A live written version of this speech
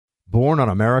Born on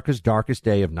America's darkest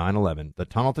day of 9/11, the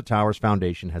Tunnel to Towers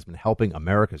Foundation has been helping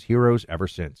America's heroes ever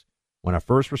since. When a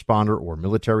first responder or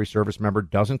military service member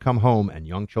doesn't come home and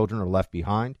young children are left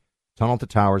behind, Tunnel to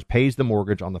Towers pays the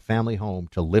mortgage on the family home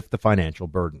to lift the financial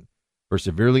burden. For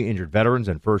severely injured veterans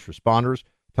and first responders,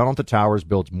 Tunnel to Towers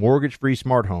builds mortgage-free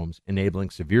smart homes, enabling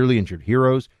severely injured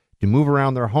heroes to move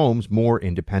around their homes more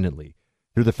independently.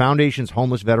 Through the Foundation's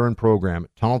Homeless Veteran Program,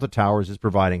 Tunnel to Towers is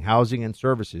providing housing and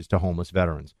services to homeless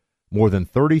veterans. More than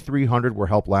 3,300 were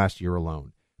helped last year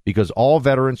alone. Because all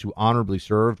veterans who honorably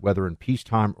served, whether in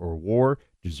peacetime or war,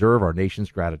 deserve our nation's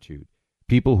gratitude.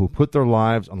 People who put their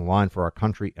lives on the line for our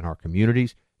country and our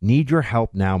communities need your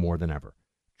help now more than ever.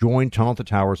 Join Tunnel to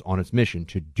Towers on its mission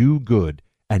to do good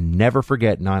and never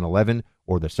forget 9/11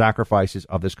 or the sacrifices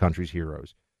of this country's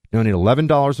heroes. Donate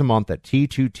 $11 a month at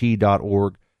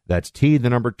T2T.org. That's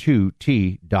T2T.org.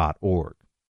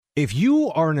 If you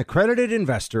are an accredited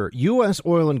investor, U.S.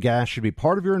 oil and gas should be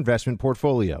part of your investment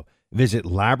portfolio. Visit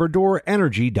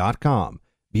LabradorEnergy.com.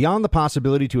 Beyond the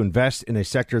possibility to invest in a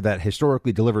sector that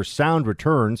historically delivers sound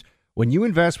returns, when you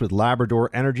invest with Labrador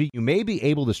Energy, you may be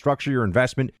able to structure your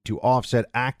investment to offset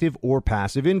active or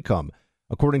passive income.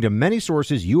 According to many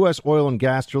sources, U.S. oil and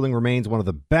gas drilling remains one of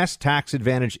the best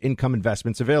tax-advantaged income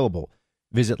investments available.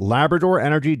 Visit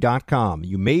LabradorEnergy.com.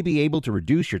 You may be able to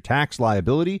reduce your tax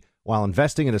liability while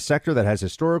investing in a sector that has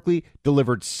historically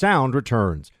delivered sound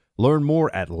returns. Learn more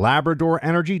at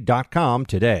LabradorEnergy.com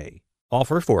today.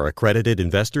 Offer for accredited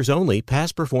investors only.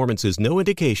 Past performance is no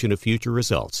indication of future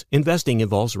results. Investing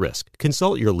involves risk.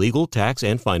 Consult your legal, tax,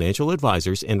 and financial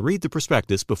advisors and read the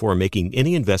prospectus before making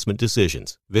any investment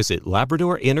decisions. Visit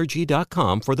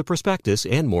LabradorEnergy.com for the prospectus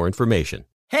and more information.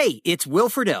 Hey, it's Will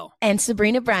Friedle. And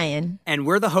Sabrina Bryan. And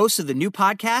we're the hosts of the new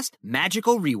podcast,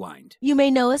 Magical Rewind. You may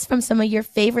know us from some of your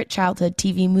favorite childhood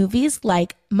TV movies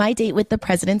like My Date with the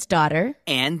President's Daughter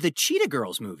and the Cheetah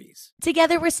Girls movies.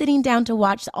 Together, we're sitting down to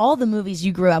watch all the movies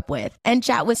you grew up with and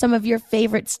chat with some of your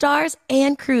favorite stars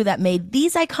and crew that made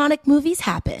these iconic movies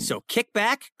happen. So kick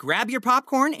back, grab your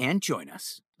popcorn, and join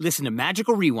us. Listen to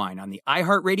Magical Rewind on the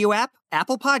iHeartRadio app,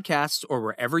 Apple Podcasts, or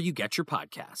wherever you get your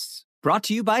podcasts. Brought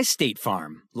to you by State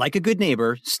Farm. Like a good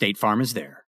neighbor, State Farm is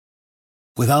there.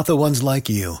 Without the ones like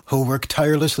you, who work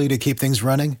tirelessly to keep things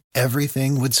running,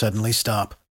 everything would suddenly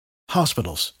stop.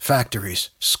 Hospitals, factories,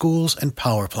 schools, and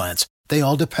power plants, they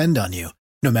all depend on you.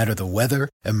 No matter the weather,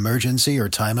 emergency, or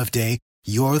time of day,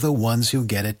 you're the ones who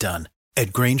get it done.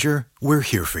 At Grainger, we're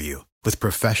here for you with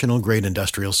professional-grade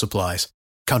industrial supplies.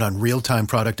 Count on real-time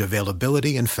product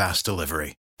availability and fast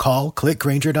delivery. Call, click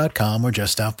Grainger.com, or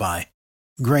just stop by.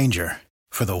 Grainger,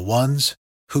 for the ones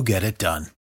who get it done.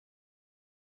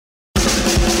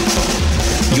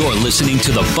 You're listening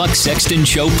to the Buck Sexton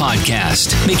Show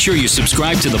podcast. Make sure you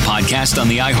subscribe to the podcast on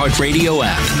the iHeartRadio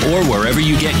app or wherever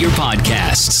you get your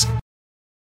podcasts.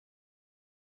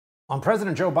 On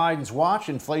President Joe Biden's watch,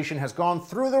 inflation has gone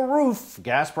through the roof.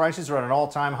 Gas prices are at an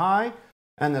all-time high,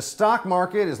 and the stock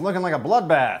market is looking like a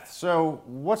bloodbath. So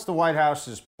what's the White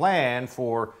House's plan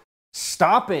for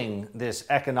stopping this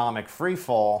economic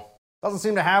freefall? Doesn't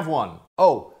seem to have one.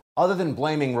 Oh, other than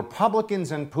blaming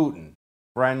Republicans and Putin.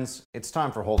 Friends, it's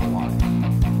time for Hold the Line.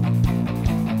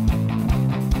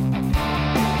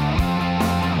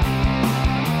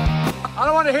 I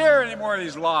don't want to hear any more of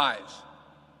these lies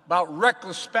about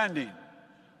reckless spending.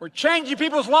 We're changing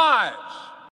people's lives.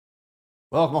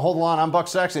 Welcome to Hold the Line. I'm Buck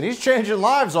Sexton. He's changing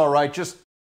lives, all right, just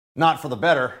not for the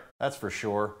better, that's for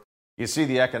sure. You see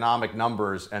the economic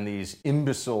numbers and these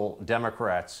imbecile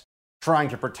Democrats trying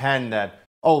to pretend that,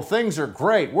 oh, things are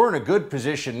great. We're in a good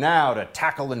position now to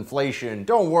tackle inflation.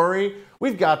 Don't worry.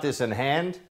 We've got this in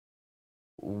hand.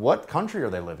 What country are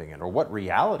they living in, or what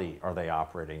reality are they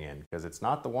operating in? Because it's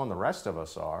not the one the rest of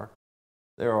us are.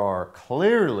 There are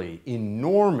clearly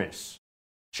enormous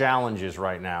challenges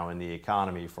right now in the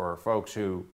economy for folks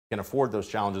who can afford those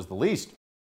challenges the least.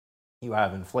 You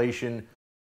have inflation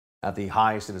at the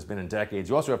highest it has been in decades.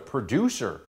 You also have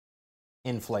producer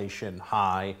inflation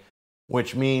high,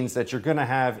 which means that you're going to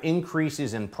have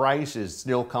increases in prices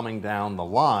still coming down the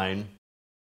line.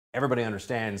 Everybody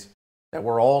understands that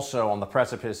we're also on the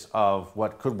precipice of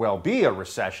what could well be a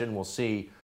recession. We'll see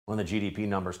when the GDP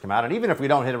numbers come out. And even if we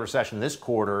don't hit a recession this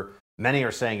quarter, many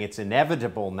are saying it's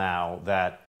inevitable now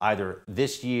that either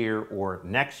this year or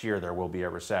next year there will be a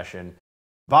recession.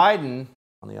 Biden,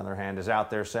 on the other hand, is out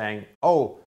there saying,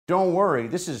 oh, don't worry,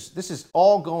 this is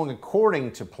all going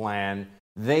according to plan.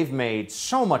 They've made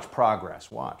so much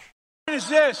progress. Watch. What is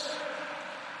this?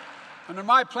 Under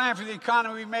my plan for the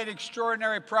economy, we made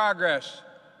extraordinary progress.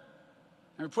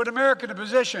 And we put America in a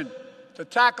position to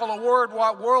tackle a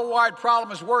worldwide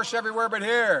problem is worse everywhere but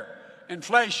here.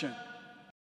 inflation.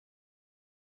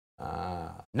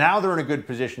 Now they're in a good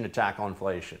position to tackle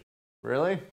inflation.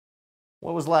 Really?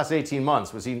 What was the last 18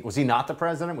 months? Was he not the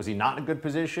president? Was he not in a good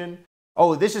position?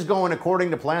 Oh, this is going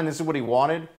according to plan. This is what he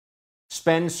wanted.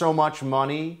 Spend so much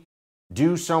money,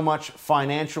 do so much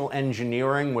financial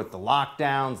engineering with the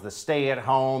lockdowns, the stay at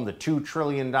home, the $2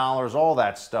 trillion, all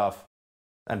that stuff.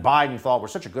 And Biden thought were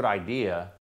such a good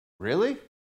idea. Really?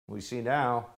 We see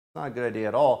now, not a good idea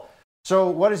at all. So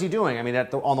what is he doing? I mean,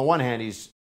 on the one hand, he's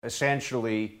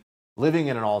essentially living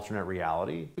in an alternate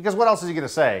reality. Because what else is he going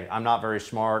to say? I'm not very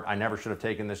smart. I never should have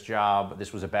taken this job.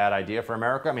 This was a bad idea for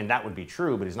America. I mean, that would be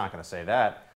true, but he's not going to say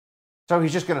that. So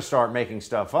he's just going to start making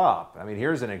stuff up. I mean,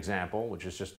 here's an example, which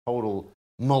is just total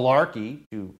malarkey,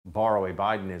 to borrow a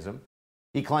Bidenism.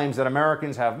 He claims that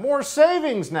Americans have more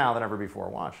savings now than ever before.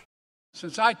 Watch.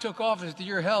 Since I took office, with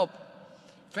your help,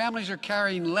 families are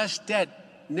carrying less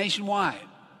debt nationwide.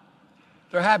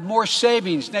 They have more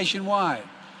savings nationwide.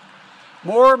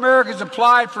 More Americans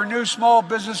applied for new small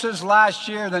businesses last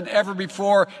year than ever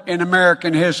before in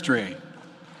American history.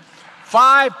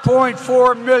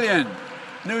 5.4 million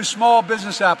new small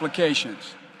business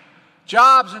applications.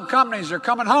 Jobs and companies are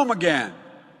coming home again.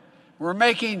 We're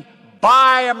making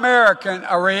Buy American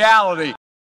a reality.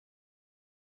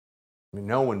 I mean,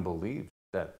 no one believes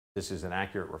that this is an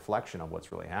accurate reflection of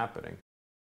what's really happening.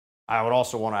 I would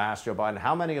also want to ask Joe Biden,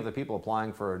 how many of the people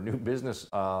applying for new business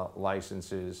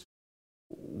licenses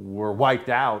were wiped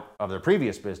out of their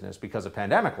previous business because of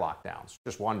pandemic lockdowns?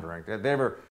 Just wondering. Did they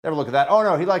ever look at that? Oh,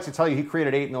 no, he likes to tell you he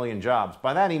created 8 million jobs.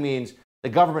 By that he means the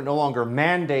government no longer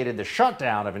mandated the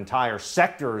shutdown of entire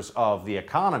sectors of the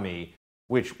economy,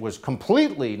 which was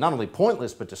completely not only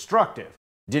pointless but destructive.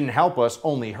 Didn't help us,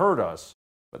 only hurt us.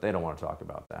 But they don't want to talk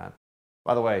about that.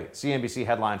 By the way, CNBC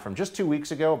headline from just 2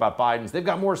 weeks ago about Biden's, they've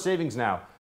got more savings now.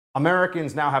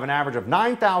 Americans now have an average of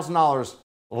 $9,000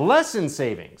 less in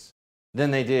savings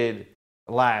than they did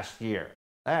last year.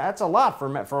 That's a lot for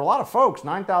a lot of folks.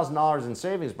 $9,000 in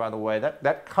savings, by the way,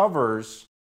 that covers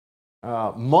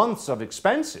months of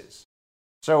expenses.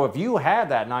 So if you had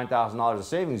that $9,000 of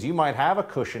savings, you might have a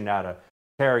cushion now to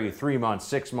carry you 3 months,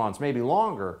 6 months, maybe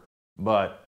longer.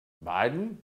 But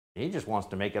Biden, he just wants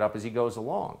to make it up as he goes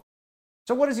along.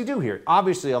 So what does he do here?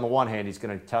 Obviously, on the one hand, he's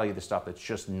going to tell you the stuff that's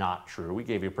just not true. We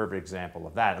gave you a perfect example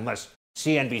of that, unless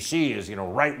CNBC is,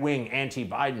 right-wing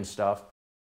anti-Biden stuff.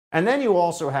 And then you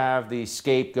also have the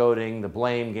scapegoating, the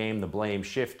blame game, the blame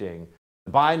shifting.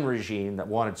 The Biden regime that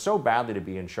wanted so badly to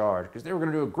be in charge because they were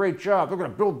going to do a great job. They're going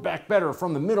to build back better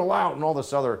from the middle out and all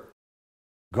this other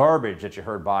garbage that you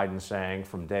heard Biden saying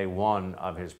from day one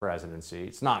of his presidency.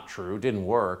 It's not true. Didn't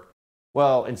work.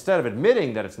 Well, instead of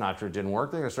admitting that it's not true, it didn't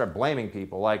work, they're going to start blaming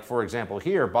people. Like, for example,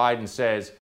 here, Biden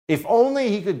says, if only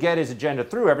he could get his agenda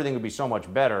through, everything would be so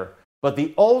much better. But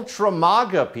the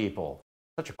ultra-MAGA people,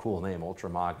 such a cool name,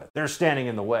 ultra-MAGA, they're standing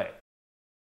in the way.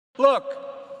 Look,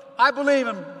 I believe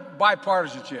in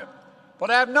bipartisanship, but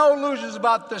I have no illusions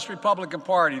about this Republican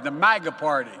Party, the MAGA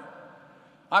Party.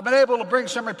 I've been able to bring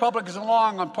some Republicans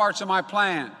along on parts of my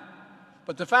plan.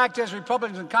 But the fact is,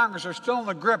 Republicans in Congress are still in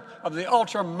the grip of the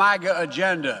ultra-MAGA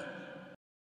agenda.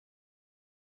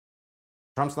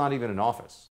 Trump's not even in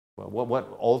office. What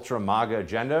ultra-MAGA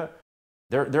agenda?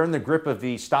 They're in the grip of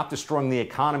the stop destroying the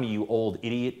economy, you old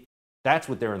idiot. That's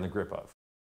what they're in the grip of.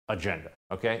 Agenda.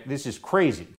 Okay? This is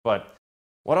crazy. But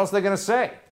what else are they going to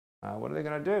say? What are they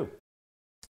going to do?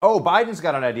 Oh, Biden's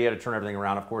got an idea to turn everything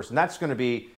around, of course, and that's going to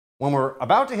be when we're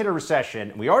about to hit a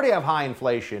recession, and we already have high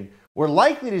inflation, we're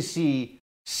likely to see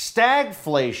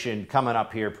stagflation coming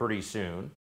up here pretty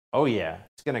soon. Oh, yeah,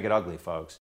 it's going to get ugly,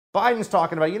 folks. Biden's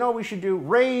talking about, what we should do?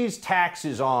 Raise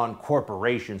taxes on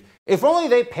corporations. If only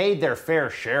they paid their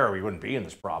fair share, we wouldn't be in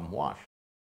this problem. Watch.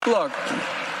 Look,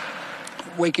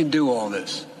 we can do all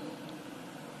this.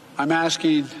 All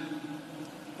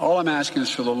I'm asking is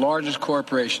for the largest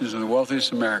corporations and the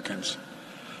wealthiest Americans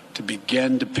to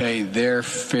begin to pay their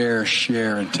fair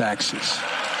share in taxes.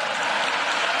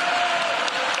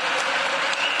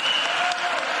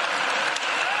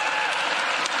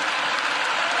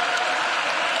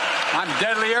 I'm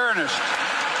deadly earnest.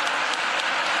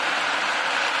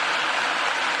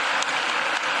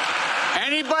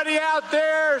 Anybody out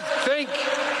there think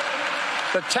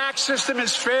the tax system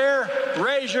is fair?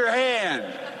 Raise your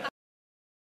hand.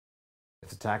 If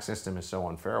the tax system is so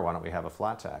unfair, why don't we have a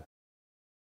flat tax?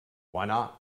 Why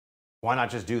not? Why not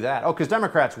just do that? Oh, because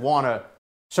Democrats want to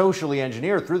socially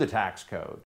engineer through the tax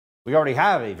code. We already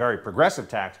have a very progressive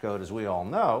tax code, as we all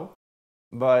know.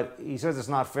 But he says it's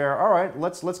not fair. All right,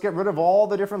 let's get rid of all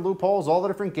the different loopholes, all the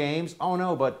different games. Oh,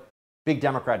 no, but big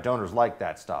Democrat donors like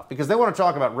that stuff because they want to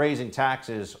talk about raising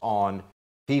taxes on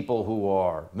people who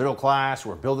are middle class, who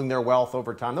are building their wealth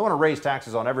over time. They want to raise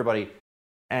taxes on everybody,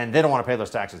 and they don't want to pay those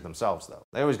taxes themselves, though.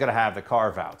 They always got to have the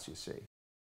carve-outs, you see.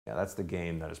 Yeah, that's the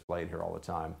game that is played here all the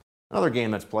time. Another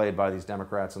game that's played by these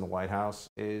Democrats in the White House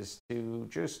is to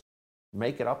just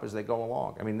make it up as they go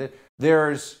along. I mean,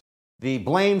 there's the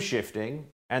blame shifting,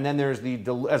 and then there's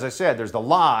as I said, there's the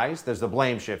lies, there's the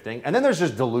blame shifting, and then there's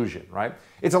just delusion, right?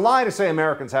 It's a lie to say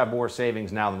Americans have more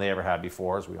savings now than they ever had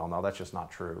before, as we all know. That's just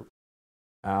not true.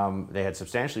 They had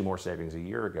substantially more savings a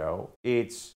year ago.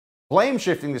 It's blame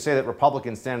shifting to say that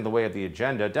Republicans stand in the way of the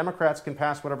agenda. Democrats can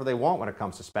pass whatever they want when it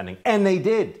comes to spending, and they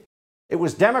did. It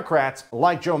was Democrats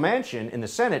like Joe Manchin in the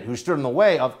Senate who stood in the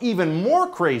way of even more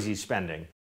crazy spending.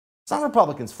 It's not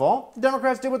Republicans' fault. The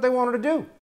Democrats did what they wanted to do.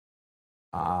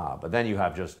 But then you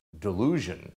have just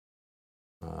delusion,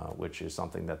 which is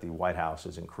something that the White House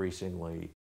is increasingly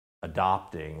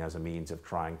adopting as a means of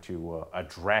trying to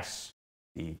address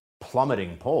the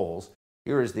plummeting polls.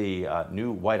 Here is the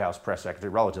new White House press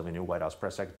secretary, relatively new White House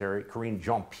press secretary, Karine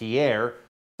Jean-Pierre,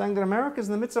 saying that America is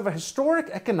in the midst of a historic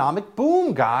economic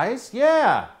boom, guys.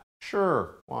 Yeah,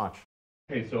 sure, watch.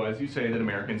 Hey, so as you say that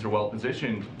Americans are well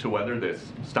positioned to weather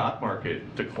this stock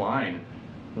market decline,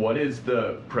 what is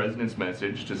the president's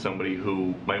message to somebody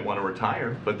who might want to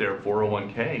retire, but their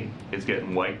 401k is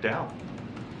getting wiped out?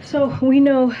 So we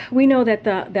know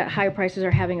that higher prices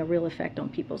are having a real effect on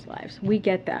people's lives. We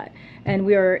get that, and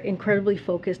we are incredibly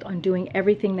focused on doing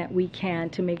everything that we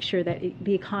can to make sure that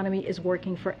the economy is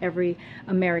working for every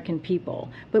American people.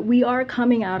 But we are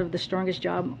coming out of the strongest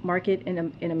job market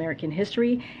in American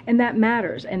history, and that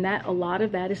matters. And that a lot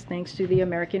of that is thanks to the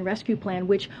American Rescue Plan,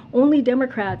 which only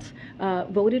Democrats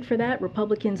voted for that.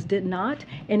 Republicans did not,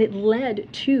 and it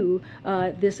led to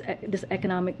this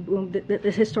economic boom,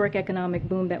 this historic economic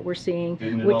boom that we're seeing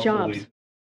with jobs.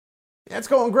 It's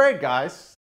going great,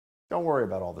 guys. Don't worry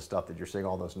about all the stuff that you're seeing,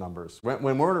 all those numbers.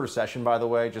 When we're in a recession, by the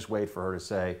way, just wait for her to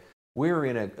say, we're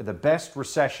in the best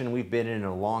recession we've been in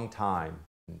a long time.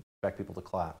 Expect people to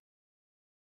clap.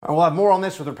 And we'll have more on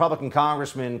this with Republican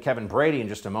Congressman Kevin Brady in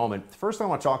just a moment. First, I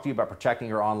want to talk to you about protecting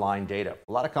your online data.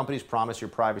 A lot of companies promise your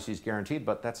privacy is guaranteed,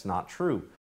 but that's not true.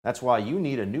 That's why you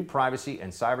need a new privacy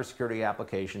and cybersecurity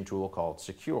application tool called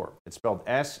Secure. It's spelled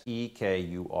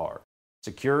S-E-K-U-R.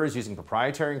 Secure is using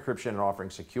proprietary encryption and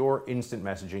offering secure instant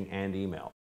messaging and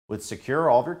email. With Secure,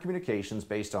 all of your communications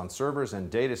based on servers and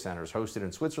data centers hosted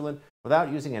in Switzerland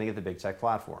without using any of the big tech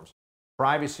platforms.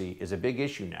 Privacy is a big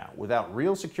issue now. Without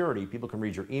real security, people can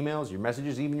read your emails, your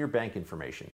messages, even your bank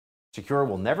information. Secure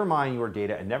will never mine your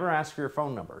data and never ask for your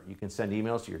phone number. You can send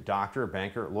emails to your doctor,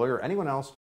 banker, lawyer, anyone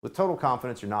else with total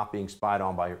confidence you're not being spied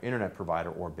on by your internet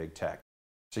provider or big tech.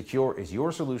 Secure is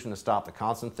your solution to stop the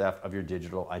constant theft of your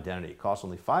digital identity. It costs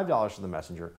only $5 for the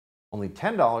messenger, only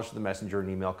 $10 for the messenger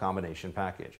and email combination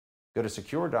package. Go to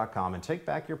secure.com and take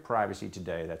back your privacy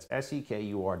today. That's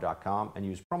SEKUR.com and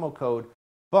use promo code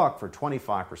BUCK for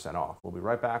 25% off. We'll be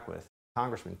right back with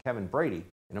Congressman Kevin Brady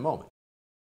in a moment.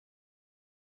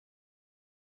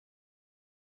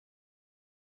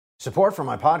 Support for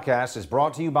my podcast is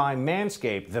brought to you by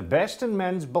Manscaped, the best in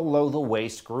men's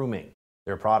below-the-waist grooming.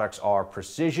 Their products are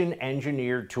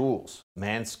precision-engineered tools.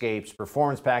 Manscaped's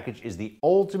Performance Package is the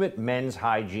ultimate men's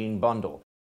hygiene bundle.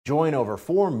 Join over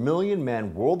 4 million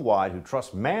men worldwide who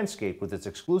trust Manscaped with its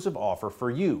exclusive offer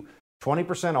for you.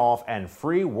 20% off and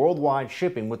free worldwide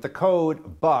shipping with the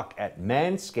code BUCK at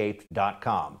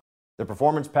manscaped.com. The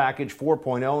Performance Package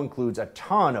 4.0 includes a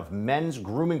ton of men's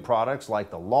grooming products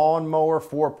like the Lawn Mower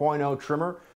 4.0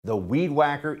 trimmer, the Weed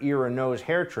Whacker ear and nose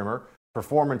hair trimmer,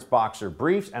 Performance Boxer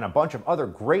briefs, and a bunch of other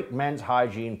great men's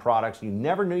hygiene products you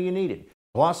never knew you needed,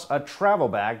 plus a travel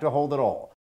bag to hold it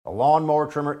all. The Lawn Mower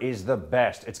trimmer is the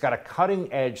best. It's got a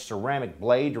cutting-edge ceramic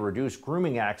blade to reduce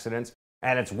grooming accidents,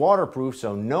 and it's waterproof,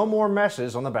 so no more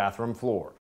messes on the bathroom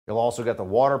floor. You'll also get the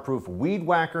waterproof Weed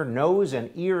Whacker nose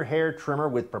and ear hair trimmer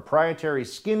with proprietary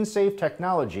skin-safe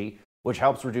technology, which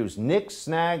helps reduce nicks,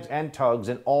 snags, and tugs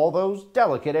in all those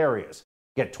delicate areas.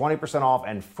 Get 20% off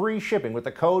and free shipping with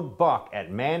the code BUCK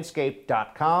at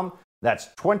manscaped.com. That's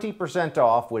 20%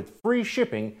 off with free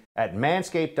shipping at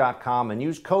manscaped.com and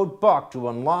use code BUCK to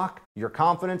unlock your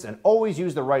confidence and always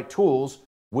use the right tools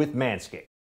with Manscaped.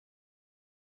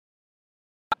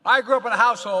 I grew up in a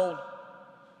household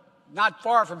not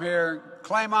far from here,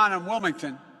 Claymont and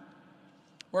Wilmington,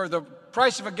 where the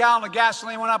price of a gallon of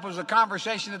gasoline went up. It was a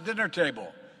conversation at the dinner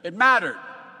table. It mattered.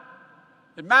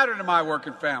 It mattered to my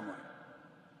working family.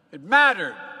 It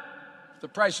mattered if the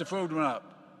price of food went up.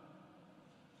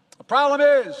 The problem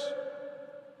is,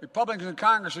 Republicans in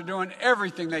Congress are doing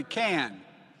everything they can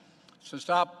to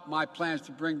stop my plans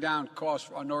to bring down costs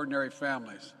on ordinary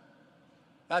families.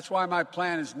 That's why my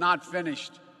plan is not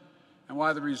finished and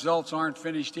why the results aren't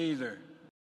finished either.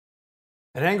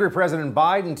 An angry President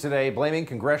Biden today blaming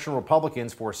congressional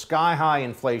Republicans for sky-high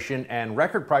inflation and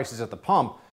record prices at the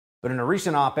pump. But in a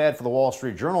recent op-ed for the Wall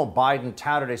Street Journal, Biden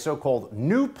touted a so-called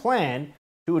new plan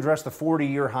to address the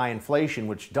 40-year high inflation,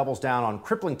 which doubles down on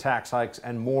crippling tax hikes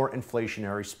and more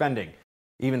inflationary spending.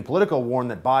 Even Politico warned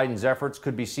that Biden's efforts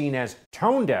could be seen as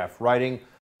tone-deaf, writing,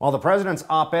 while the president's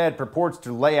op-ed purports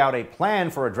to lay out a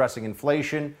plan for addressing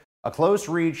inflation, a close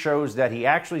read shows that he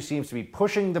actually seems to be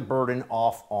pushing the burden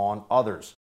off on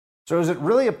others. So is it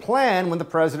really a plan when the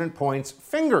president points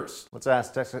fingers? Let's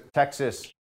ask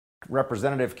Texas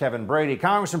Representative Kevin Brady.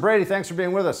 Congressman Brady, thanks for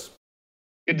being with us.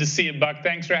 Good to see you, Buck.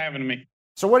 Thanks for having me.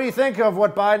 So what do you think of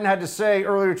what Biden had to say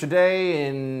earlier today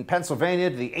in Pennsylvania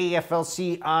to the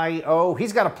AFL-CIO?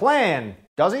 He's got a plan,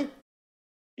 does he?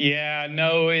 Yeah,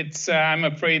 no, I'm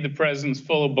afraid the president's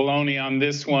full of baloney on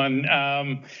this one.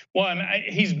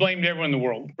 He's blamed everyone in the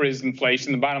world for his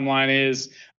inflation. The bottom line is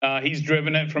he's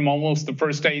driven it from almost the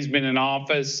first day he's been in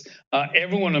office.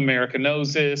 Everyone in America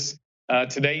knows this.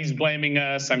 Today he's blaming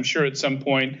us. I'm sure at some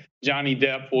point Johnny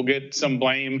Depp will get some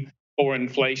blame for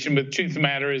inflation. But the truth of the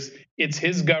matter is it's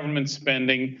his government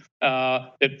spending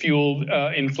that fueled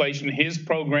inflation, his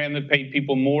program that paid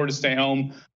people more to stay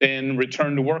home than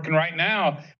return to work. And right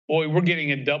now, boy, we're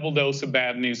getting a double dose of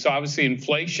bad news. So obviously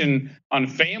inflation on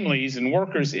families and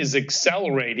workers is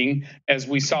accelerating, as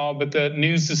we saw. But the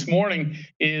news this morning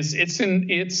is it's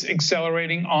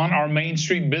accelerating on our Main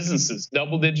Street businesses.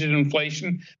 Double-digit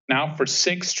inflation now for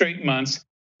 6 straight months.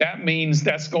 That means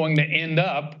that's going to end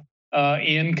up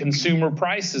in consumer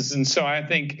prices. And so I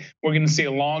think we're going to see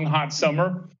a long, hot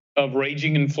summer of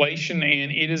raging inflation,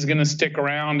 and it is going to stick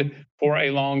around for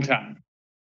a long time.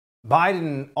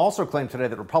 Biden also claimed today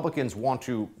that Republicans want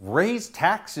to raise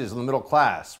taxes on the middle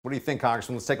class. What do you think,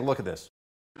 Congressman? Let's take a look at this.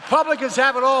 Republicans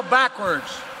have it all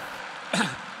backwards.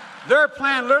 Their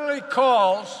plan literally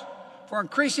calls for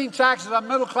increasing taxes on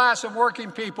middle class and working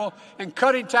people and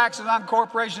cutting taxes on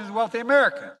corporations and wealthy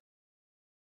Americans.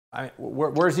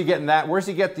 Where's he getting that? Where's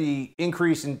he get the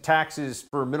increase in taxes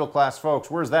for middle class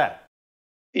folks? Where's that?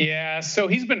 Yeah, so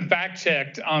he's been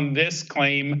fact-checked on this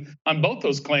claim, on both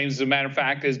those claims, as a matter of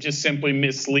fact, is just simply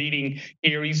misleading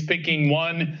here. He's picking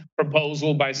one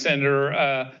proposal by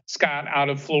Senator Scott out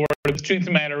of Florida. The truth of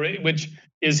the matter, which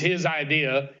is his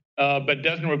idea, but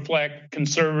doesn't reflect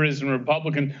conservatives and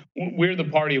Republicans. We're the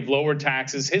party of lower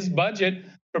taxes. His budget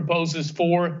proposes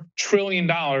 $4 trillion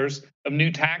of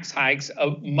new tax hikes,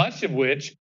 much of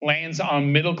which lands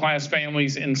on middle-class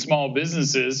families and small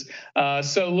businesses.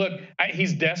 So look,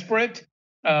 he's desperate.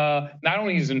 Not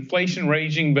only is inflation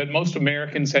raging, but most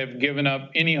Americans have given up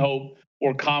any hope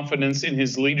or confidence in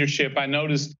his leadership. I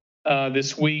noticed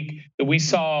this week that we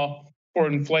saw for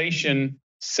inflation,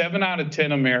 7 out of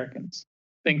 10 Americans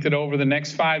think that over the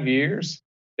next 5 years,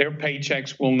 their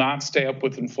paychecks will not stay up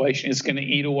with inflation. It's going to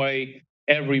eat away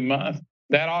every month.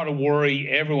 That ought to worry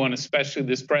everyone, especially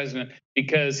this president,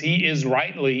 because he is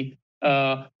rightly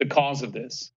the cause of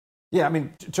this. Yeah, I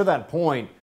mean, to that point,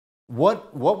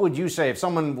 what would you say if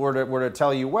someone were to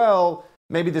tell you, well,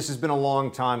 maybe this has been a long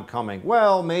time coming?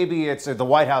 Well, maybe it's the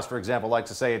White House, for example, likes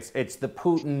to say it's the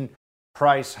Putin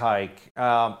price hike.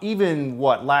 Even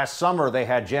last summer they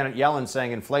had Janet Yellen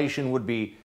saying inflation would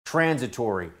be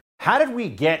transitory. How did we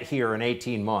get here in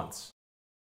 18 months?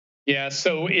 Yeah,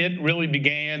 so it really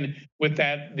began with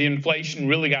that. The inflation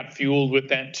really got fueled with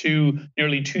that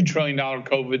nearly $2 trillion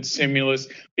COVID stimulus,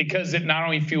 because it not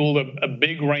only fueled a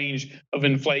big range of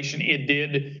inflation, it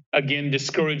did, again,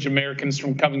 discourage Americans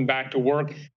from coming back to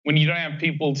work. When you don't have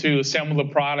people to assemble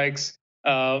the products,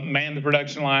 man the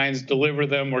production lines, deliver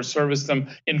them or service them,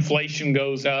 inflation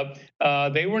goes up.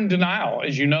 They were in denial,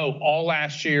 as you know, all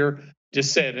last year.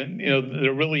 Just said,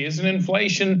 there really isn't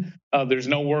inflation. There's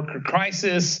no worker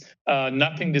crisis,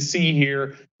 nothing to see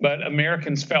here. But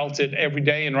Americans felt it every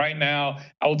day. And right now,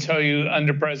 I will tell you,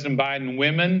 under President Biden,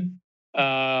 women,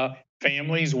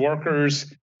 families,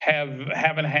 workers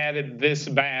haven't had it this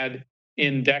bad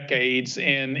in decades.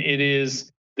 And it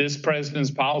is this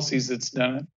president's policies that's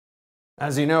done it.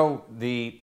 As you know,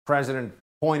 the president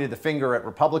pointed the finger at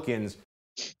Republicans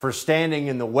for standing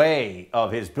in the way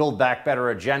of his Build Back Better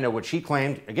agenda, which he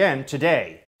claimed, again,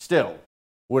 today, still,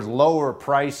 would lower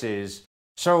prices.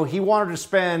 So he wanted to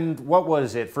spend, what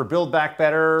was it, for Build Back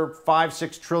Better,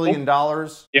 $5-6 trillion?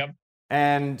 Yep.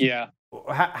 And yeah,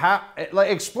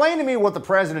 explain to me what the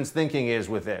president's thinking is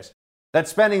with this. That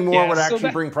spending more would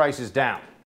actually bring prices down.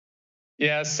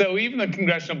 Yeah, so even the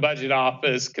Congressional Budget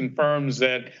Office confirms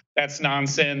that that's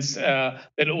nonsense, that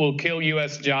it will kill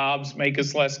U.S. jobs, make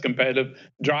us less competitive,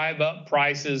 drive up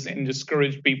prices, and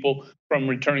discourage people from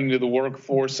returning to the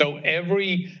workforce. So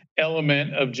every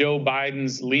element of Joe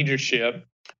Biden's leadership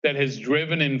that has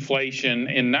driven inflation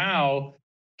and now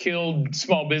killed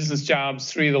small business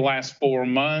jobs 3 of the last 4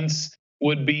 months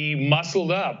would be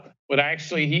muscled up. But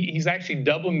actually, he's actually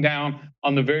doubling down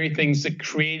on the very things that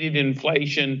created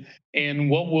inflation and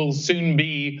what will soon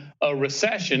be a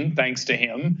recession, thanks to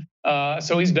him.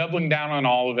 So he's doubling down on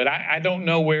all of it. I don't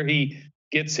know where he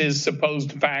gets his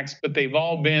supposed facts, but they've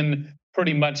all been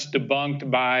pretty much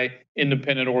debunked by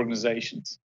independent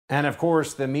organizations. And of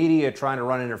course, the media trying to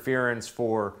run interference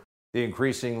for the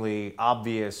increasingly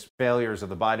obvious failures of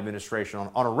the Biden administration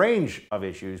on a range of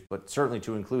issues, but certainly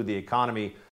to include the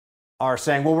economy, are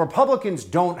saying, well, Republicans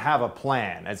don't have a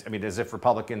plan. As if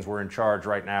Republicans were in charge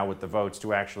right now with the votes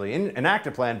to actually enact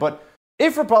a plan. But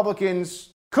if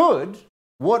Republicans could,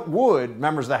 what would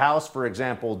members of the House, for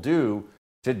example, do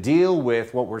to deal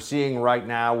with what we're seeing right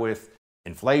now with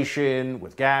inflation,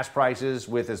 with gas prices,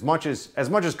 with as much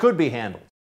as could be handled?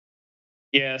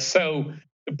 Yeah, so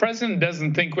the president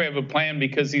doesn't think we have a plan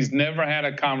because he's never had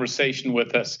a conversation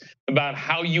with us about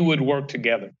how you would work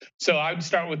together. So I would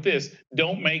start with this: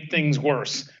 don't make things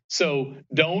worse. So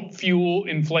don't fuel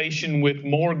inflation with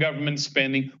more government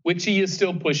spending, which he is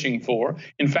still pushing for.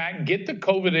 In fact, get the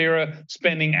COVID era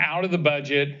spending out of the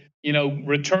budget.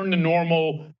 Return to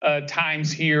normal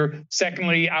times here.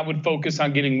 Secondly, I would focus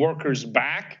on getting workers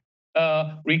back,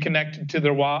 reconnected to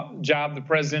their job. The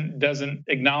president doesn't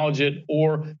acknowledge it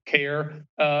or care.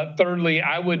 Thirdly,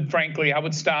 I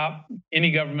would stop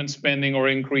any government spending or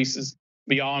increases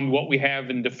beyond what we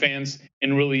have in defense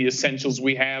and really essentials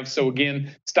we have. So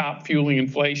again, stop fueling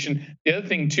inflation. The other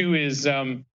thing too is,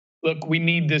 look, we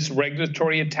need this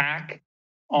regulatory attack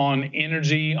on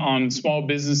energy, on small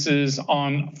businesses,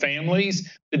 on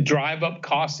families that drive up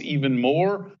costs even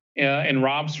more and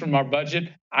robs from our budget.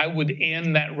 I would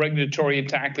end that regulatory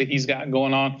attack that he's got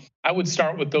going on. I would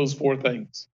start with those 4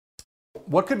 things.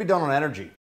 What could be done on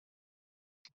energy?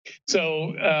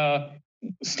 So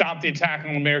stop the attack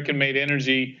on American-made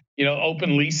energy.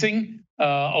 Open leasing,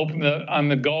 on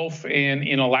the Gulf and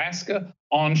in Alaska,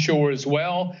 onshore as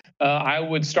well. I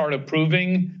would start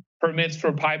approving permits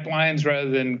for pipelines rather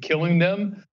than killing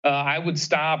them. I would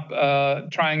stop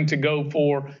trying to go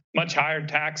for much higher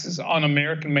taxes on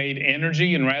American-made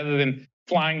energy, and rather than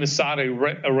flying to Saudi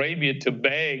Arabia to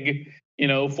beg,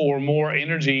 for more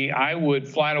energy, I would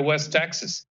fly to West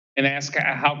Texas and ask,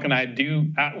 what can I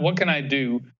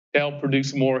do to help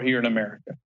produce more here in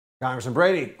America? Congressman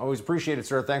Brady, always appreciate it,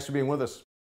 sir. Thanks for being with us.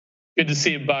 Good to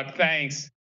see you, Buck. Thanks.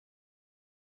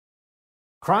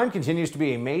 Crime continues to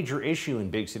be a major issue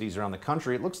in big cities around the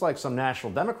country. It looks like some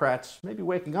national Democrats may be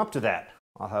waking up to that.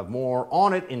 I'll have more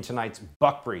on it in tonight's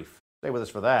Buck Brief. Stay with us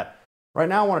for that. Right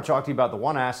now, I want to talk to you about the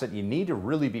one asset you need to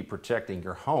really be protecting: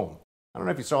 your home. I don't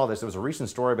know if you saw this. There was a recent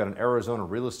story about an Arizona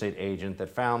real estate agent that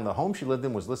found the home she lived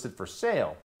in was listed for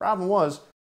sale. Problem was,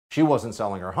 she wasn't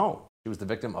selling her home. She was the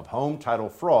victim of home title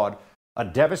fraud, a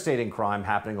devastating crime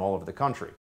happening all over the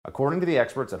country. According to the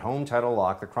experts at Home Title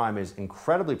Lock, the crime is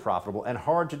incredibly profitable and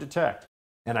hard to detect.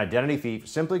 An identity thief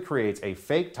simply creates a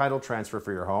fake title transfer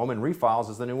for your home and refiles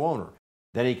as the new owner.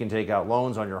 Then he can take out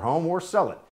loans on your home or sell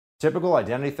it. Typical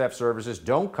identity theft services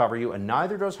don't cover you, and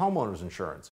neither does homeowners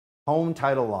insurance. Home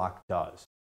Title Lock does.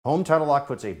 Home Title Lock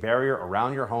puts a barrier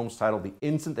around your home's title the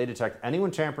instant they detect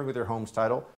anyone tampering with your home's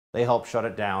title. They help shut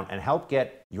it down and help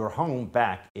get your home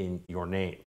back in your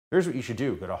name. Here's what you should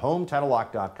do. Go to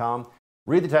HomeTitleLock.com.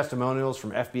 Read the testimonials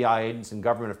from FBI agents and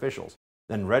government officials.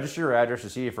 Then register your address to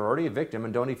see if you're already a victim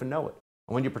and don't even know it.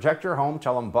 And when you protect your home,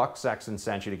 tell them Buck Sexton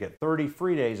sent you to get 30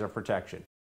 free days of protection.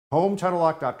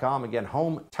 HomeTitleLock.com. Again,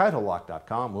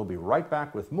 HomeTitleLock.com. We'll be right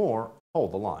back with more.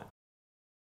 Hold the line.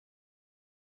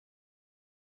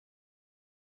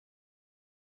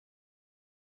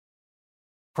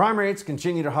 Crime rates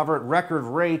continue to hover at record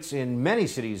rates in many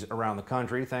cities around the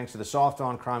country thanks to the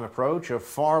soft-on-crime approach of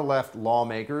far-left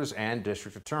lawmakers and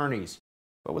district attorneys.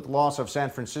 But with the loss of San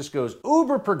Francisco's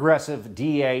uber-progressive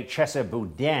DA Chesa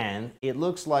Boudin, it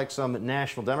looks like some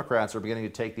national Democrats are beginning to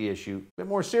take the issue a bit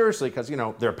more seriously because,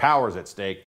 their power's at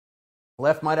stake. The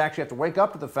left might actually have to wake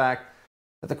up to the fact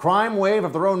that the crime wave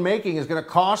of their own making is going to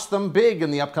cost them big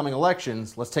in the upcoming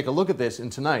elections. Let's take a look at this in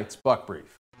tonight's Buck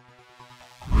Brief.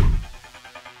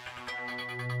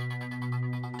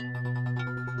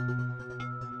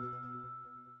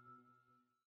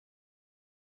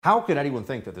 How could anyone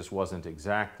think that this wasn't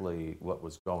exactly what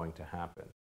was going to happen?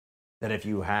 That if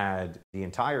you had the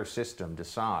entire system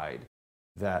decide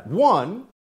that, one,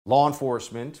 law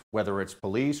enforcement, whether it's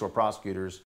police or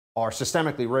prosecutors, are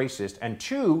systemically racist, and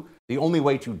two, the only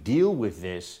way to deal with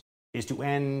this is to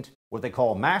end what they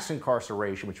call mass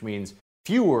incarceration, which means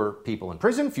fewer people in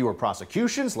prison, fewer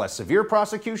prosecutions, less severe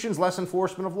prosecutions, less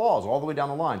enforcement of laws, all the way down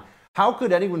the line. How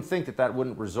could anyone think that that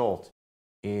wouldn't result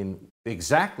in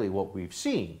exactly what we've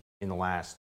seen in the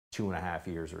last 2.5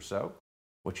 years or so,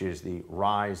 which is the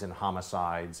rise in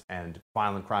homicides and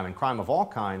violent crime and crime of all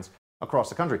kinds across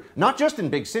the country? Not just in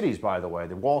big cities, by the way.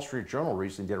 The Wall Street Journal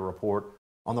recently did a report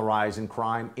on the rise in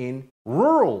crime in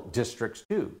rural districts,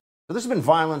 too. So this has been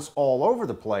violence all over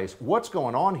the place. What's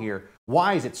going on here?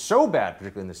 Why is it so bad,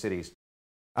 particularly in the cities?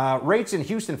 Rates in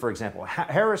Houston, for example,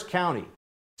 Harris County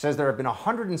says there have been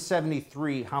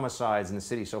 173 homicides in the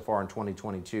city so far in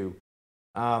 2022.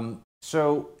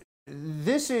 So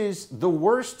this is the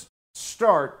worst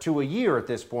start to a year at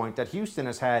this point that Houston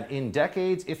has had in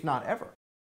decades, if not ever.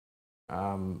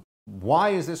 Why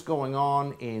is this going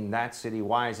on in that city?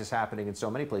 Why is this happening in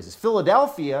so many places?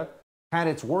 Philadelphia had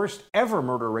its worst ever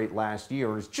murder rate last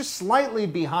year. It's just slightly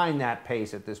behind that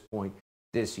pace at this point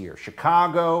this year.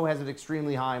 Chicago has an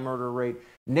extremely high murder rate.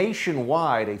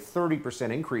 Nationwide, a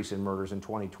 30% increase in murders in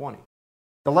 2020.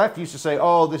 The left used to say,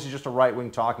 oh, this is just a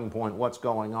right-wing talking point. What's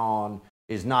going on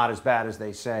is not as bad as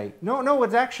they say. No,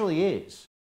 it actually is.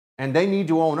 And they need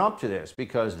to own up to this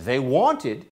because they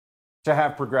wanted to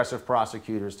have progressive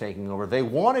prosecutors taking over. They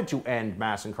wanted to end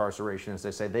mass incarceration, as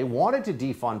they say. They wanted to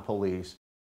defund police.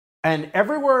 And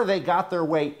everywhere they got their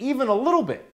way, even a little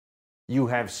bit, you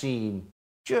have seen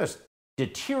just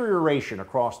deterioration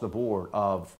across the board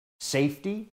of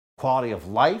safety, quality of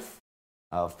life,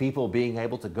 of people being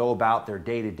able to go about their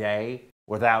day-to-day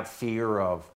without fear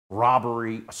of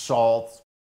robbery, assault,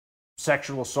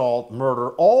 sexual assault, murder,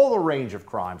 all the range of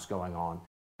crimes going on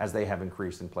as they have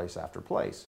increased in place after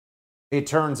place. It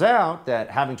turns out that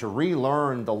having to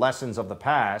relearn the lessons of the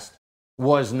past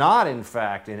was not, in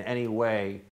fact, in any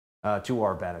way to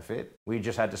our benefit. We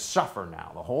just had to suffer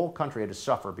now. The whole country had to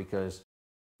suffer because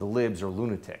the libs are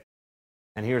lunatic.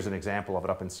 And here's an example of it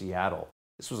up in Seattle.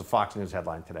 This was a Fox News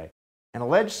headline today. An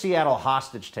alleged Seattle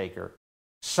hostage taker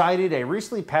cited a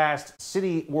recently passed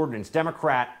city ordinance,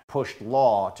 Democrat-pushed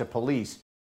law to police.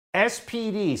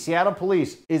 SPD, Seattle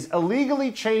Police, is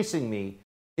illegally chasing me.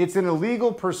 It's an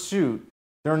illegal pursuit.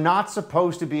 They're not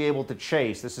supposed to be able to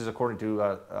chase. This is according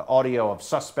to audio of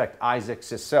suspect Isaac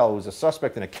Sissel, who's a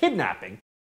suspect in a kidnapping.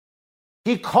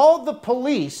 He called the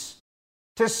police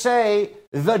to say,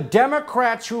 the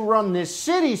Democrats who run this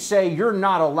city say you're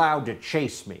not allowed to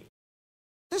chase me.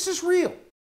 This is real.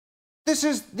 This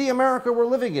is the America we're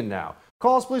living in now.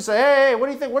 Calls police, say, hey, what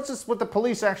do you think? What's this with the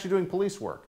police actually doing police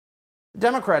work? The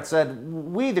Democrats said,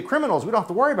 we, the criminals, we don't have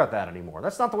to worry about that anymore.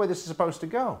 That's not the way this is supposed to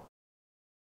go.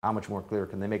 How much more clear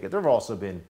can they make it? There have also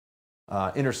been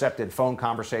intercepted phone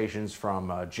conversations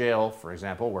from jail, for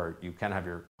example, where you can have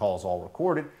your calls all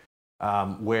recorded,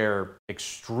 where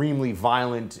extremely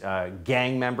violent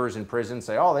gang members in prison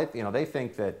say, oh, they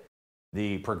think that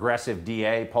the progressive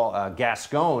DA, Paul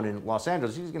Gascon in Los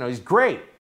Angeles, he's great.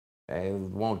 They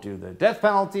won't do the death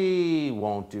penalty,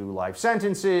 won't do life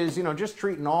sentences, just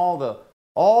treating all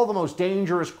the most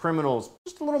dangerous criminals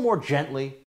just a little more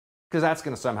gently, because that's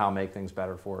going to somehow make things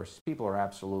better for us. People are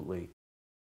absolutely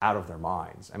out of their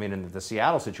minds. I mean, in the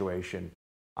Seattle situation,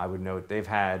 I would note they've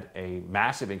had a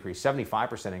massive increase,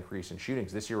 75% increase in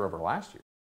shootings this year over last year.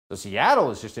 So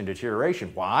Seattle is just in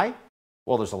deterioration. Why?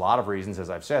 Well, there's a lot of reasons, as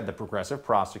I've said, the progressive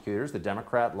prosecutors, the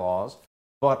Democrat laws,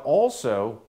 but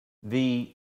also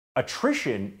the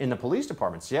attrition in the police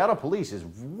department. Seattle police is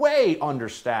way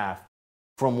understaffed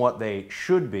from what they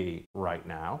should be right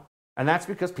now. And that's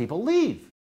because people leave,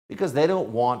 because they don't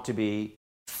want to be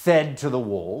fed to the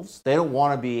wolves. They don't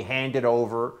want to be handed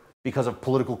over because of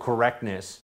political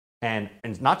correctness and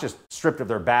not just stripped of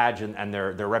their badge and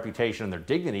their reputation and their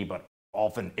dignity, but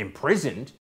often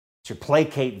imprisoned to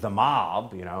placate the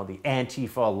mob, the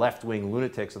Antifa left-wing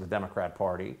lunatics of the Democrat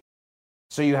Party.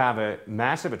 So you have a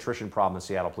massive attrition problem in the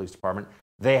Seattle Police Department.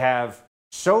 They have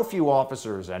so few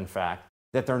officers, in fact,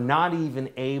 that they're not even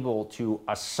able to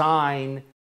assign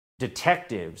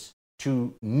detectives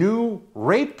to new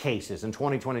rape cases in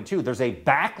 2022. There's a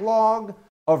backlog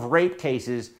of rape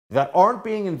cases that aren't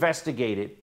being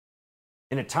investigated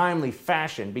in a timely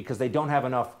fashion because they don't have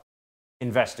enough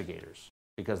investigators,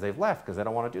 because they've left, because they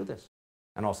don't want to do this.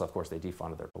 And also, of course, they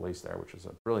defunded their police there, which is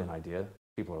a brilliant idea.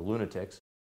 People are lunatics.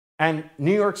 And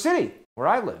New York City, where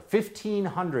I live,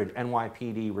 1,500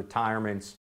 NYPD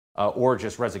retirements or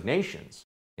just resignations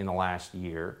in the last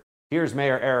year. Here's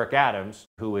Mayor Eric Adams,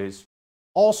 who is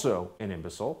also an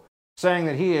imbecile, saying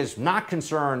that he is not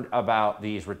concerned about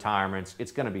these retirements.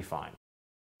 It's going to be fine.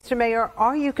 Mr. Mayor,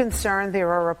 are you concerned?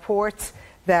 There are reports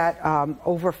that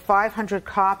over 500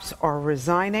 cops are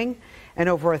resigning and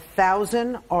over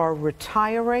 1,000 are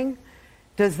retiring.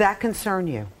 Does that concern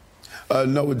you?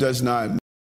 No, it does not.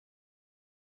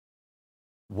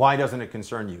 Why doesn't it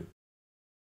concern you?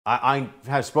 I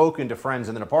have spoken to friends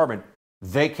in the department.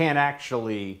 They can't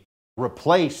actually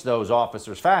replace those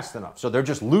officers fast enough. So they're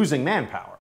just losing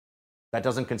manpower. That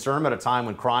doesn't concern them at a time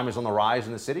when crime is on the rise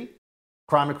in the city.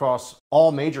 Crime across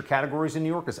all major categories in New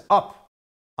York is up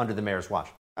under the mayor's watch.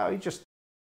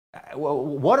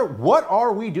 What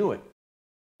are we doing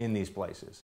in these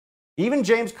places? Even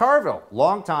James Carville,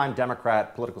 longtime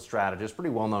Democrat political strategist, pretty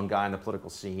well-known guy in the political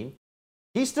scene,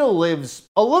 he still lives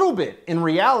a little bit in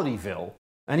Realityville.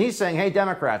 And he's saying, hey,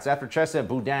 Democrats, after Chesed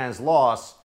Boudin's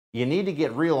loss, you need to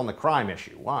get real on the crime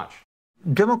issue. Watch.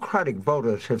 Democratic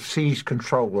voters have seized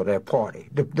control of their party.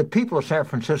 The people of San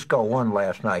Francisco won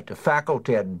last night. The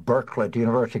faculty at Berkeley, at the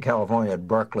University of California at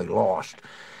Berkeley, lost.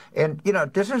 And, you know,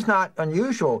 this is not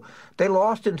unusual. They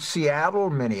lost in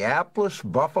Seattle, Minneapolis,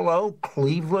 Buffalo,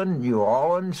 Cleveland, New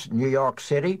Orleans, New York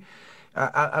City.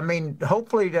 I mean,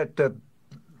 hopefully that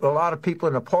a lot of people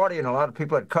in the party and a lot of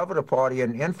people that cover the party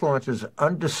and influencers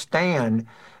understand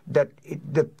that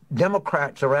the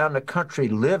Democrats around the country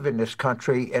live in this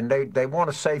country, and they want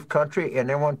a safe country, and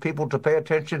they want people to pay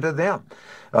attention to them.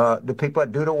 The people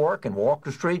that do the work and walk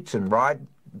the streets and ride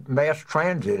mass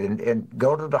transit and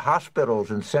go to the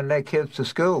hospitals and send their kids to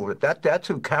school. That's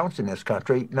who counts in this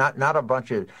country, not a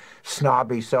bunch of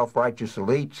snobby, self-righteous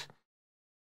elites.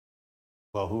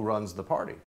 Well, who runs the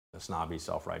party? The snobby,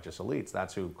 self-righteous elites.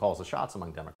 That's who calls the shots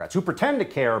among Democrats, who pretend to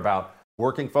care about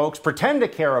working folks, pretend to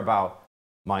care about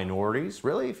minorities.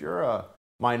 Really, if you're a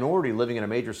minority living in a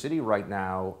major city right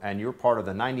now and you're part of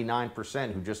the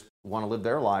 99% who just want to live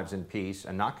their lives in peace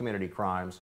and not commit any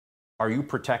crimes, are you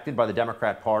protected by the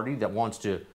Democrat Party that wants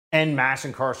to end mass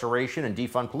incarceration and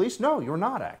defund police? No, you're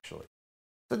not, actually.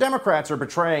 The Democrats are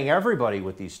betraying everybody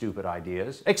with these stupid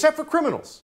ideas, except for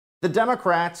criminals. The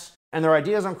Democrats and their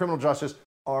ideas on criminal justice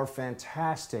are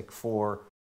fantastic for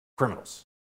criminals.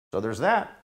 So there's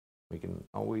that. We can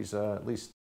always at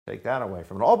least take that away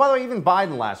from it. Oh, by the way, even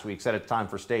Biden last week said it's time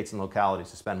for states and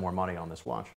localities to spend more money on this.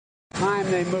 Watch. Time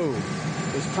they move.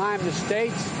 It's time the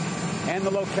states and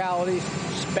the localities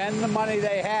spend the money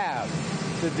they have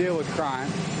to deal with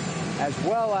crime, as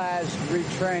well as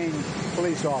retrain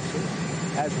police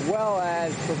officers, as well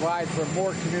as provide for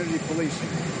more community policing.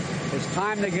 It's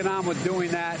time to get on with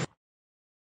doing that.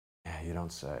 Yeah, you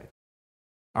don't say.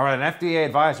 All right, an FDA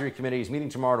advisory committee is meeting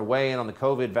tomorrow to weigh in on the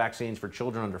COVID vaccines for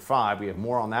children under 5. We have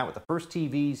more on that with the First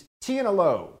TV's Tina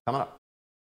Lowe coming up.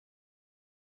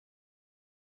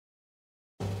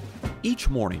 Each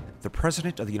morning, the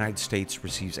President of the United States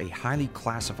receives a highly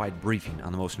classified briefing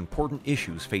on the most important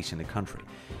issues facing the country.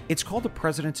 It's called the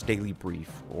President's Daily Brief,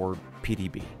 or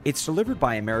PDB. It's delivered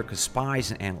by America's spies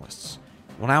and analysts.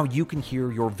 Well, now you can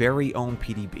hear your very own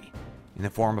PDB in the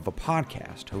form of a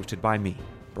podcast hosted by me,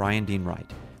 Brian Dean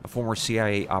Wright, a former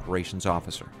CIA operations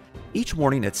officer. Each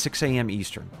morning at 6 a.m.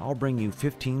 Eastern, I'll bring you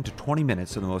 15 to 20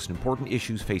 minutes of the most important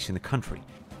issues facing the country,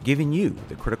 giving you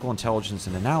the critical intelligence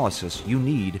and analysis you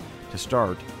need to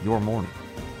start your morning.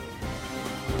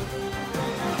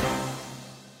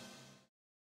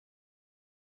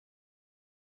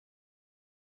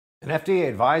 An FDA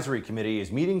advisory committee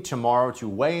is meeting tomorrow to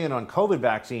weigh in on COVID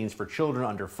vaccines for children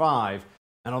under 5.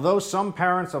 And although some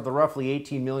parents of the roughly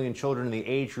 18 million children in the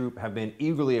age group have been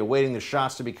eagerly awaiting the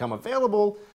shots to become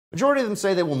available, majority of them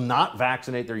say they will not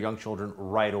vaccinate their young children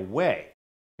right away.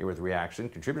 Here with reaction,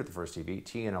 contributor to the First TV,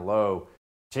 Tina Lowe.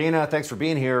 Tina, thanks for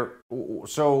being here.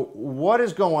 So what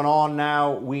is going on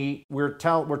now? We're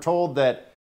told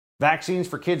that vaccines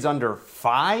for kids under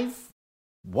 5?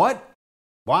 What?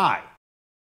 Why?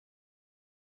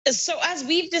 So as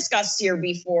we've discussed here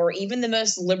before, even the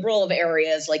most liberal of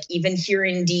areas, like even here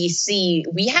in DC,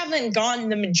 we haven't gotten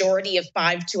the majority of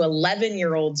 5 to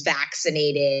 11-year-olds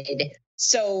vaccinated.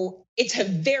 So it's a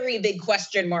very big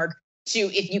question mark to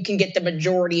if you can get the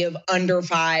majority of under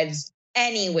 5s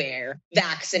anywhere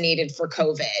vaccinated for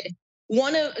COVID.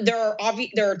 There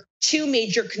are two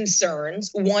major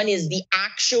concerns. One is the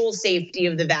actual safety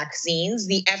of the vaccines.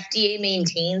 The FDA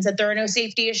maintains that there are no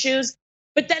safety issues.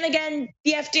 But then again,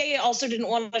 the FDA also didn't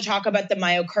want to talk about the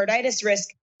myocarditis risk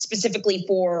specifically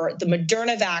for the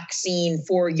Moderna vaccine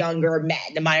for younger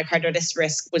men. The myocarditis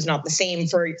risk was not the same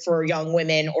for young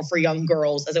women or for young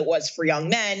girls as it was for young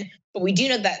men. But we do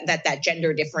know that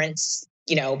gender difference,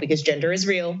 because gender is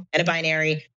real and a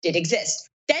binary, did exist.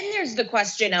 Then there's the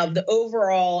question of the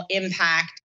overall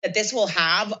impact that this will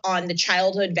have on the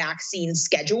childhood vaccine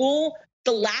schedule,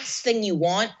 the last thing you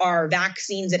want are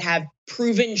vaccines that have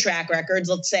proven track records.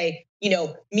 Let's say,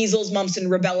 measles, mumps, and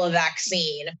rubella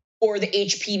vaccine or the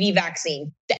HPV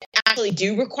vaccine that actually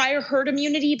do require herd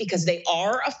immunity because they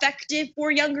are effective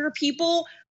for younger people.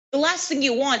 The last thing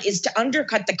you want is to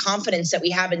undercut the confidence that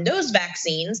we have in those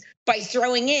vaccines by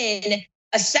throwing in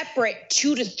a separate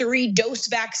 2 to 3 dose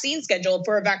vaccine schedule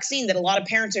for a vaccine that a lot of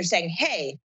parents are saying,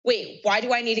 hey, wait, why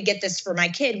do I need to get this for my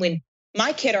kid when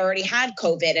my kid already had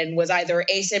COVID and was either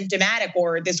asymptomatic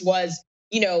or this was,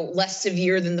 less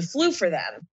severe than the flu for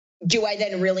them? Do I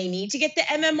then really need to get the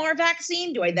MMR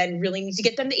vaccine? Do I then really need to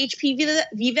get them the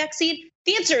HPV vaccine?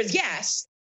 The answer is yes.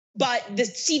 But the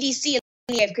CDC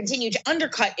and have continued to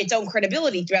undercut its own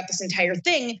credibility throughout this entire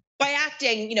thing by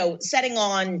acting, setting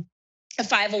on a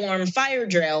 5-alarm fire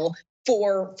drill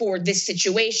for this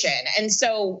situation. And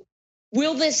so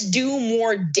will this do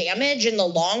more damage in the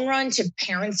long run to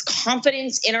parents'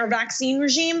 confidence in our vaccine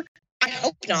regime? I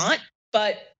hope not,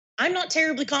 but I'm not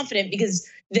terribly confident because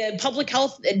the Public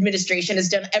Health Administration has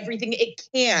done everything it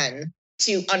can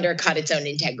to undercut its own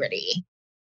integrity.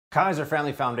 Kaiser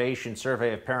Family Foundation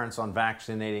survey of parents on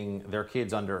vaccinating their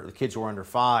kids who are under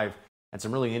 5 and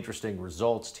some really interesting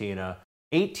results, Tina.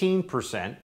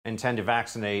 18% intend to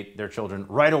vaccinate their children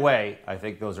right away. I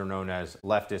think those are known as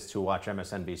leftists who watch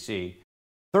MSNBC.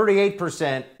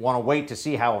 38% want to wait to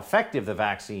see how effective the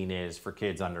vaccine is for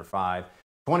kids under 5.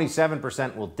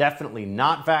 27% will definitely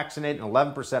not vaccinate, and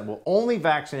 11% will only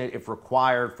vaccinate if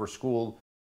required for school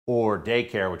or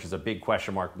daycare, which is a big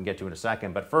question mark we can get to in a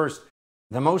second. But first,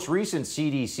 the most recent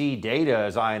CDC data,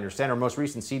 as I understand, or most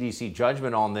recent CDC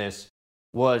judgment on this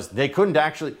was they can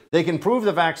prove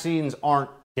the vaccines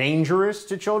aren't dangerous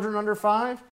to children under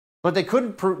 5, but they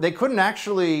couldn't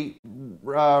actually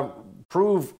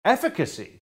prove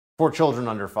efficacy for children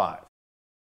under 5.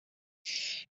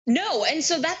 No, and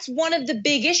so that's one of the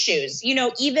big issues,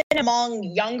 even among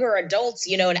younger adults,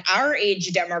 in our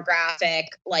age demographic.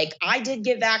 Like, I did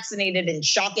get vaccinated and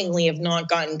shockingly have not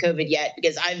gotten COVID yet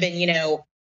because I've been,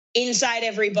 inside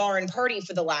every bar and party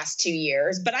for the last 2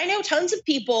 years. But I know tons of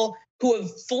people who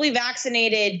have fully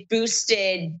vaccinated,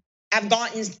 boosted, have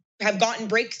gotten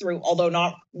breakthrough, although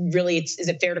not really. Is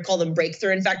it fair to call them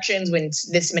breakthrough infections when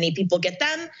this many people get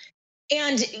them?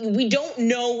 And we don't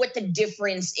know what the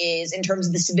difference is in terms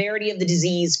of the severity of the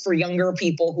disease for younger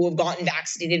people who have gotten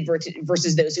vaccinated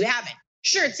versus those who haven't.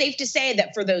 Sure, it's safe to say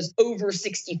that for those over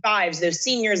 65s, those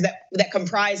seniors that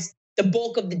comprise the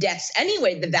bulk of the deaths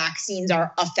anyway, the vaccines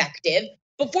are effective.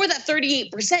 But for that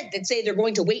 38% that say they're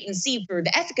going to wait and see for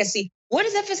the efficacy, what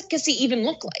does efficacy even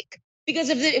look like? Because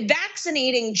if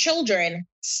vaccinating children,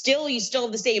 you still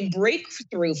have the same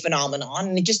breakthrough phenomenon,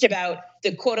 and just about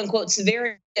the quote unquote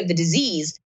severity of the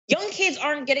disease, young kids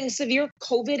aren't getting severe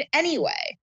COVID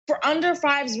anyway. For under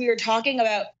 5s, we are talking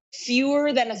about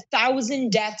fewer than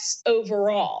 1,000 deaths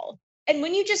overall. And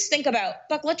when you just think about,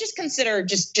 Buck, let's just consider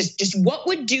just what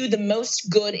would do the most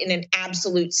good in an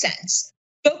absolute sense.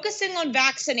 Focusing on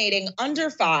vaccinating under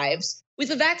 5s. With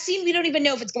a vaccine, we don't even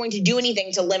know if it's going to do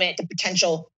anything to limit the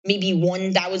potential maybe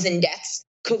 1,000 deaths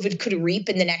COVID could reap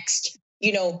in the next,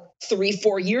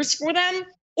 3-4 years for them,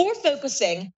 or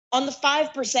focusing on the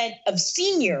 5% of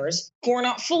seniors who are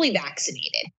not fully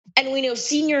vaccinated. And we know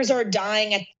seniors are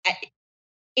dying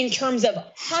in terms of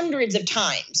hundreds of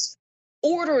times,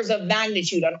 orders of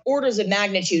magnitude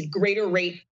greater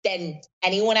rate than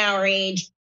anyone our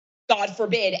age, God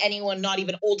forbid, anyone not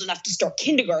even old enough to start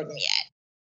kindergarten yet.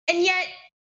 And yet,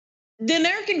 the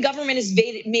American government has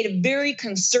made a very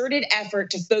concerted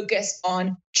effort to focus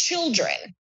on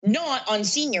children, not on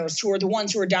seniors who are the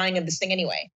ones who are dying of this thing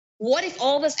anyway. What if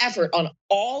all this effort on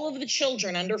all of the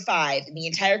children under 5 in the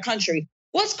entire country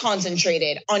was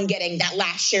concentrated on getting that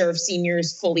last share of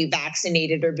seniors fully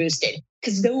vaccinated or boosted?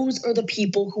 Because those are the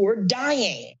people who are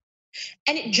dying.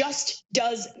 And it just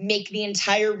does make the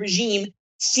entire regime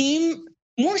seem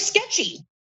more sketchy.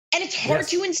 And it's hard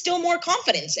to instill more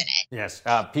confidence in it. Yes,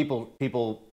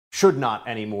 people should not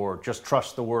anymore just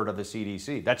trust the word of the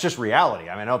CDC. That's just reality.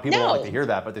 I know people don't like to hear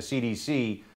that, but the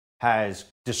CDC has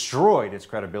destroyed its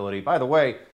credibility. By the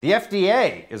way, the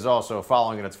FDA is also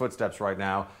following in its footsteps right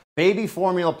now. Baby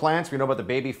formula plants, we know about the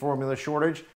baby formula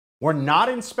shortage, were not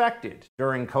inspected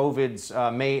during COVID's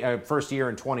first year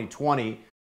in 2020.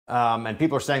 And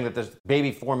people are saying that this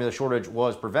baby formula shortage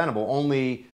was preventable.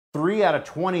 Only 3 out of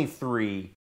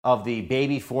 23 of the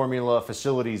baby formula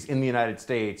facilities in the United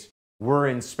States were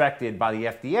inspected by the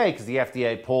FDA because the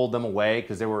FDA pulled them away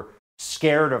because they were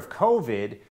scared of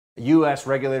COVID. U.S.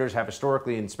 regulators have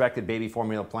historically inspected baby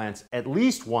formula plants at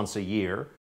least once a year.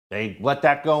 They let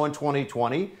that go in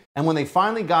 2020. And when they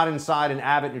finally got inside an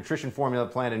Abbott nutrition formula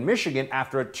plant in Michigan,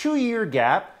 after a 2-year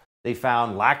gap, they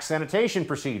found lax sanitation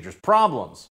procedures,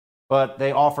 problems. But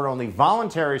they offered only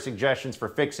voluntary suggestions for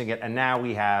fixing it, and now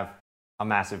we have a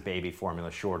massive baby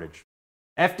formula shortage.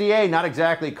 FDA not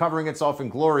exactly covering itself in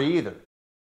glory either.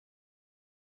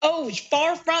 Oh,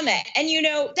 far from it.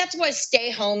 And that's why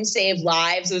stay home, save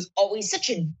lives was always such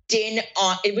a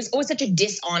it was always such a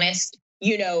dishonest,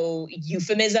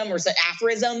 euphemism or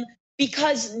aphorism,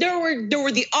 because there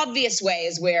were the obvious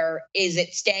ways where is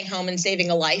it staying home and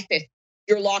saving a life if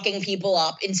you're locking people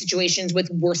up in situations with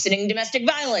worsening domestic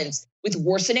violence, with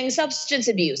worsening substance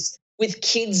abuse, with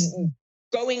kids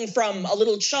going from a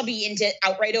little chubby into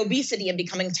outright obesity and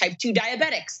becoming type 2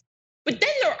 diabetics. But then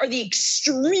there are the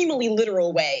extremely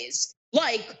literal ways,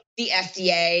 like the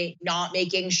FDA not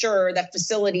making sure that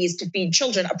facilities to feed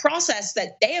children, a process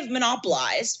that they have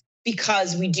monopolized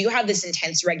because we do have this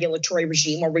intense regulatory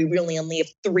regime where we really only have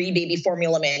 3 baby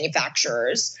formula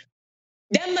manufacturers,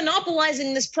 them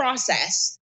monopolizing this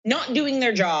process, not doing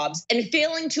their jobs, and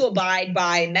failing to abide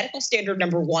by medical standard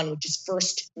number 1, which is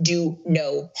first do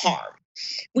no harm.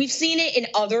 We've seen it in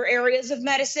other areas of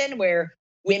medicine where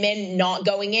women not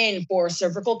going in for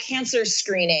cervical cancer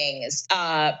screenings,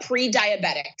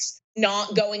 pre-diabetics,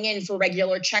 not going in for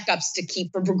regular checkups to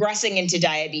keep from progressing into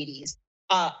diabetes,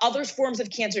 other forms of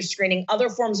cancer screening, other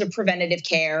forms of preventative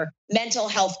care, mental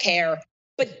health care.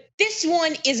 But this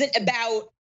one isn't about,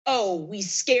 we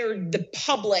scared the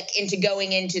public into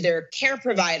going into their care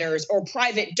providers, or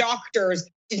private doctors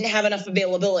didn't have enough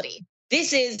availability.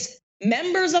 This is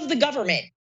members of the government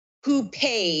who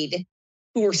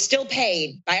are still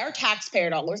paid by our taxpayer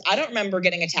dollars. I don't remember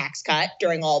getting a tax cut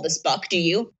during all this buck. Do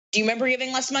you? Do you remember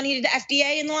giving less money to the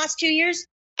FDA in the last 2 years?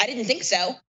 I didn't think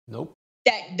so. Nope.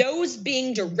 That those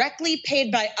being directly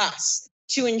paid by us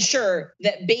to ensure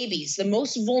that babies, the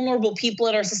most vulnerable people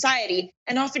in our society,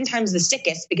 and oftentimes the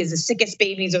sickest, because the sickest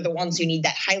babies are the ones who need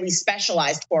that highly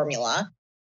specialized formula,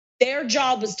 their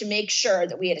job was to make sure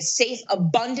that we had a safe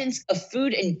abundance of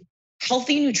food and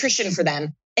healthy nutrition for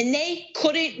them, and they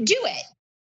couldn't do it.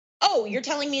 Oh, you're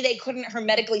telling me they couldn't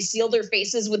hermetically seal their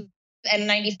faces with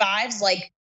N95s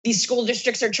like these school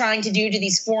districts are trying to do to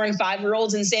these 4- and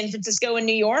 5-year-olds in San Francisco and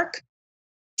New York?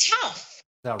 Tough.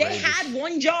 They had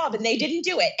one job and they didn't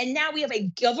do it. And now we have a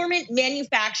government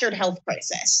manufactured health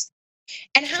crisis.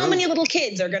 And how many little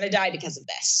kids are going to die because of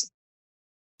this?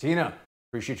 Tina,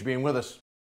 appreciate you being with us.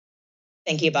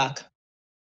 Thank you, Buck.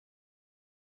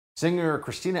 Singer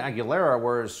Christina Aguilera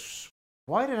wears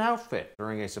quite an outfit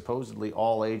during a supposedly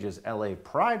all-ages LA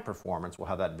Pride performance. We'll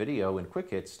have that video in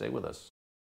quick hits. Stay with us.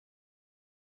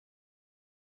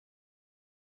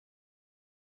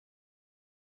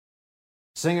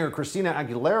 Singer Christina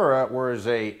Aguilera wears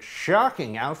a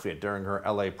shocking outfit during her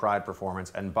LA Pride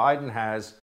performance, and Biden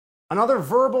has another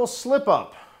verbal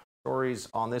slip-up. Stories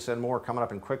on this and more coming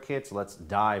up in quick hits. Let's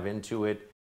dive into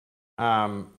it.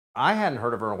 I hadn't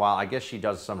heard of her in a while. I guess she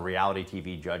does some reality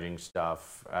TV judging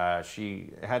stuff.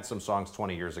 She had some songs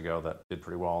 20 years ago that did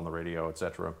pretty well on the radio,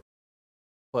 etc.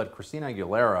 But Christina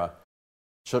Aguilera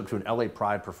showed up to an LA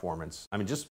Pride performance. I mean,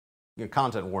 just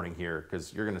content warning here,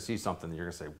 because you're going to see something that you're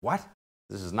going to say, what?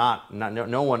 This is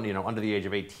no one, under the age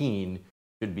of 18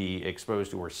 should be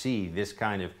exposed to or see this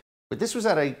kind of. But this was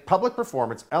at a public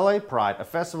performance, LA Pride, a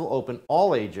festival open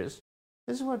all ages.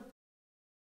 This is what.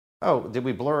 Oh, did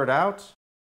we blur it out?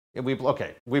 Yeah, we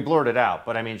blurred it out.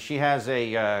 But I mean, she has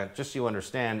just so you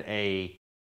understand, a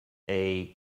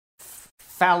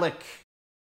phallic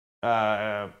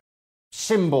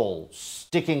symbol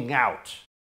sticking out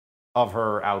of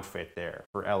her outfit there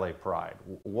for LA Pride.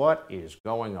 What is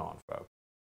going on, folks?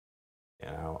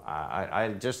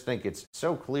 I just think it's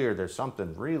so clear there's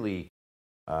something really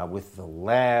with the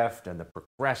left and the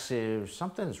progressives.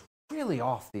 Something's really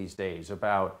off these days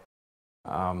about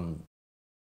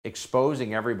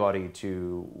exposing everybody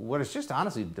to what is just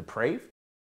honestly depraved.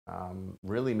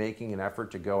 Really making an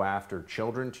effort to go after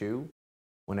children too,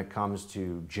 when it comes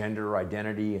to gender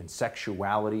identity and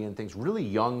sexuality and things. Really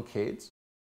young kids.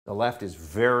 The left is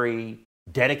very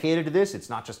dedicated to this. It's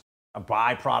not just a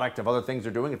byproduct of other things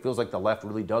they're doing. It feels like the left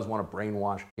really does want to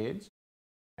brainwash kids.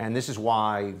 And this is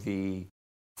why the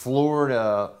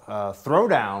Florida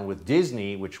throwdown with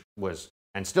Disney, which was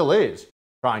and still is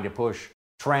trying to push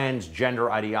transgender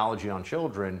ideology on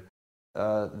children,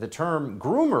 the term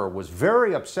groomer was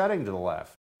very upsetting to the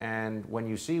left. And when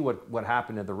you see what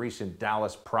happened at the recent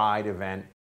Dallas Pride event,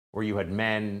 where you had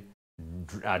men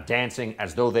dancing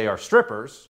as though they are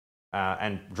strippers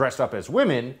and dressed up as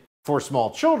women for small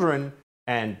children,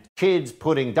 and kids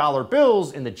putting dollar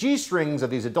bills in the G-strings of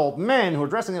these adult men who are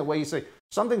dressing that way, you say,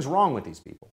 Something's wrong with these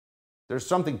people. There's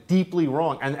something deeply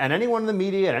wrong. And anyone in the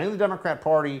media and any of the Democrat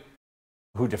Party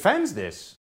who defends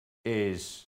this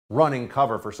is running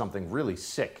cover for something really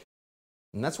sick.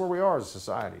 And that's where we are as a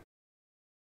society.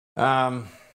 Joe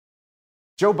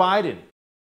Biden.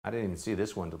 I didn't even see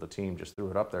this one till the team just threw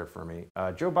it up there for me.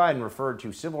 Joe Biden referred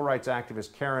to civil rights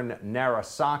activist Karen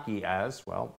Narasaki as,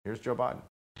 well, here's Joe Biden.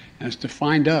 And it's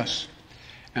defined us.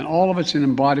 And all of it's an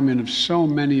embodiment of so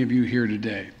many of you here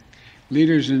today.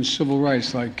 Leaders in civil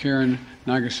rights like Karen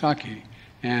Nagasaki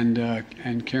and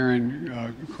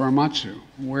Karen Korematsu.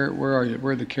 Where are you?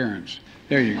 Where are the Karens?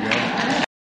 There you go. And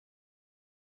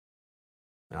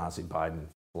honestly, Biden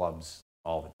flubs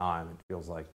all the time. It feels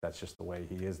like that's just the way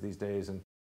he is these days. And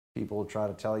people will try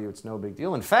to tell you it's no big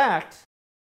deal. In fact,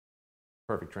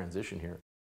 perfect transition here.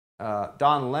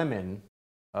 Don Lemon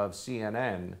of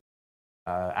CNN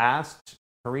asked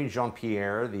Karine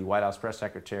Jean-Pierre, the White House press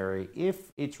secretary,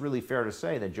 if it's really fair to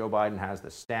say that Joe Biden has the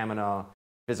stamina,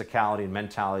 physicality, and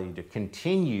mentality to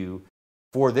continue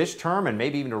for this term and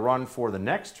maybe even to run for the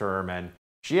next term. And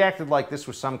she acted like this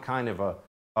was some kind of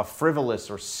a frivolous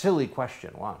or silly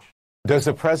question. Watch. Does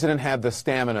the president have the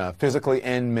stamina, physically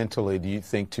and mentally, do you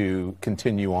think, to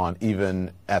continue on even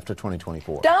after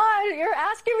 2024? Don, you're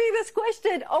asking me this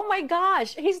question. Oh my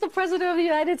gosh, he's the president of the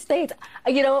United States.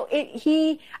 You know,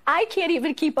 I can't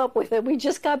even keep up with it. We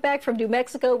just got back from New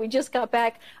Mexico. We just got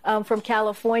back from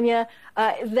California.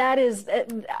 That is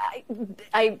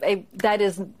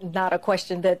not a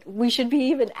question that we should be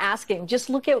even asking.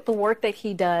 Just look at the work that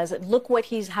he does. Look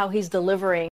how he's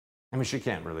delivering. I mean, she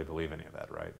can't really believe any of that,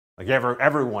 right? Like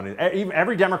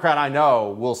every Democrat I know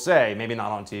will say, maybe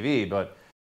not on TV, but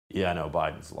yeah, no,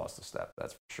 Biden's lost a step.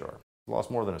 That's for sure.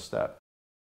 Lost more than a step.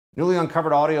 Newly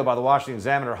uncovered audio by the Washington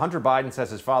Examiner. Hunter Biden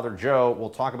says his father, Joe, will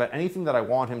talk about anything that I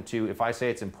want him to. If I say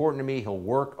it's important to me, he'll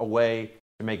work a way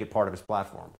to make it part of his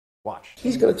platform. Watch.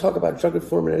 He's going to talk about drug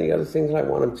reform and any other thing that I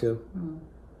want him to.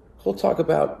 He'll talk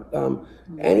about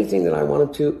anything that I want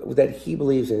him to, that he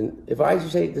believes in. If I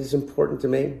say this is important to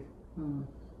me,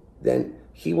 then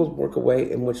he will work a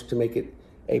way in which to make it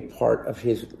a part of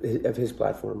his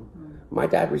platform. My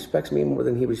dad respects me more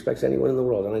than he respects anyone in the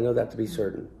world, and I know that to be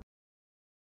certain.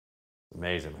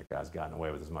 Amazing that guy's gotten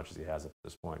away with as much as he has up to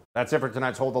this point. That's it for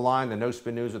tonight's Hold the Line. The No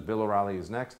Spin News with Bill O'Reilly is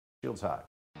next. Shields high.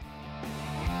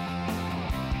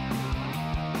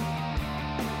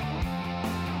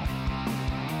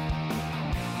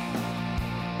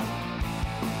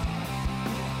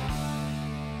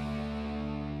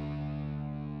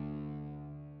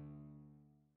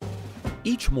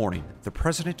 Each morning, the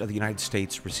President of the United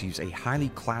States receives a highly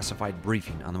classified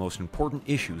briefing on the most important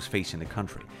issues facing the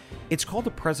country. It's called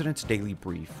the President's Daily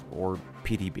Brief, or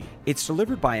PDB. It's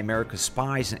delivered by America's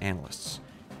spies and analysts.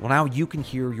 Well, now you can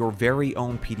hear your very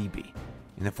own PDB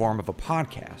in the form of a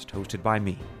podcast hosted by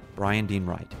me, Brian Dean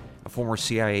Wright, a former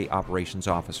CIA operations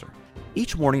officer.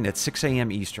 Each morning at 6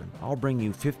 a.m. Eastern, I'll bring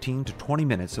you 15 to 20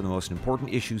 minutes of the most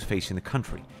important issues facing the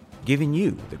country, giving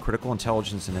you the critical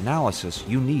intelligence and analysis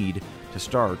you need to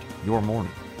start your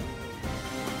morning.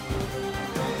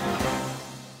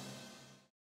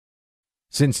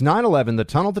 Since 9/11, the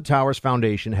Tunnel to Towers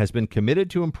Foundation has been committed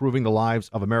to improving the lives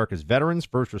of America's veterans,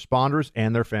 first responders,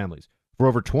 and their families. For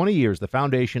over 20 years, the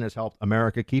foundation has helped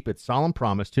America keep its solemn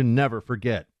promise to never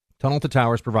forget. Tunnel to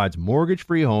Towers provides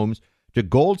mortgage-free homes to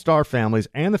Gold Star families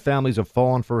and the families of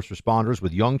fallen first responders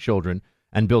with young children,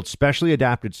 and build specially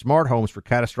adapted smart homes for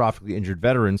catastrophically injured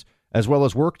veterans, as well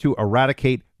as work to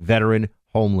eradicate veteran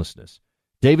homelessness.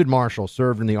 David Marshall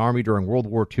served in the Army during World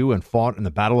War II and fought in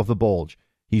the Battle of the Bulge.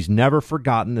 He's never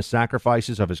forgotten the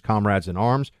sacrifices of his comrades in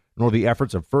arms, nor the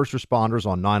efforts of first responders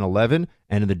on 9/11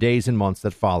 and in the days and months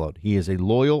that followed. He is a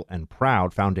loyal and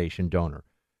proud foundation donor.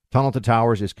 Tunnel to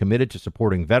Towers is committed to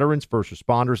supporting veterans, first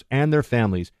responders, and their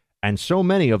families, and so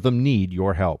many of them need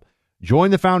your help.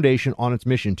 Join the foundation on its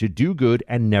mission to do good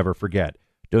and never forget.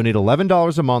 Donate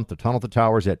 $11 a month to Tunnel to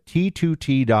Towers at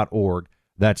T2T.org.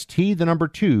 That's T2T.org.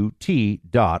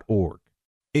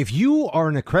 If you are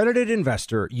an accredited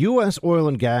investor, U.S. oil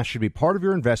and gas should be part of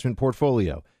your investment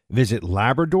portfolio. Visit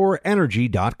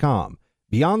LabradorEnergy.com.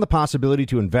 Beyond the possibility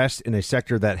to invest in a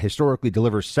sector that historically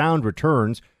delivers sound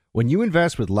returns, when you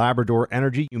invest with Labrador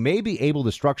Energy, you may be able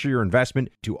to structure your investment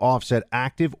to offset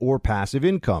active or passive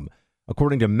income.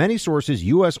 According to many sources,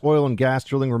 U.S. oil and gas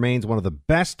drilling remains one of the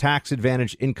best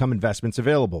tax-advantaged income investments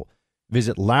available.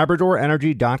 Visit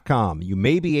LabradorEnergy.com. You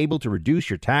may be able to reduce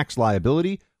your tax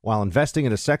liability while investing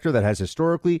in a sector that has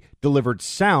historically delivered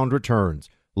sound returns.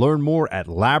 Learn more at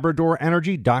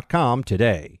LabradorEnergy.com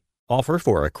today. Offer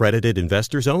for accredited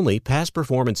investors only. Past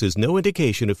performance is no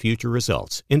indication of future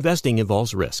results. Investing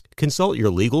involves risk. Consult your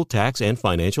legal, tax, and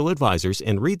financial advisors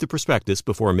and read the prospectus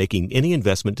before making any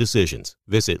investment decisions.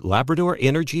 Visit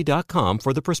LabradorEnergy.com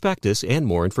for the prospectus and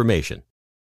more information.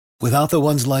 Without the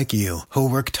ones like you, who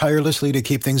work tirelessly to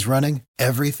keep things running,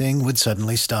 everything would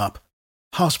suddenly stop.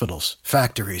 Hospitals,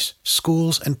 factories,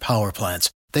 schools, and power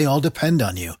plants, they all depend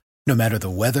on you. No matter the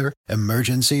weather,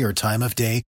 emergency, or time of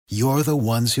day, you're the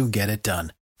ones who get it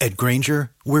done. At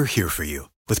Grainger, we're here for you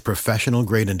with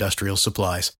professional-grade industrial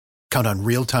supplies. Count on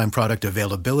real-time product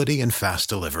availability and fast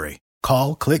delivery.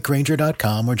 Call, click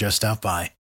Grainger.com, or just stop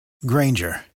by.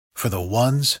 Grainger, for the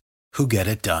ones who get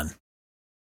it done.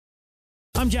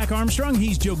 I'm Jack Armstrong.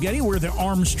 He's Joe Getty. We're the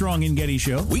Armstrong and Getty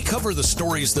Show. We cover the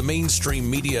stories the mainstream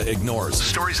media ignores.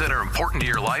 Stories that are important to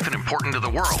your life and important to the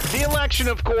world. The election,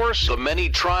 of course. The many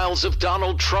trials of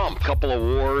Donald Trump. Couple of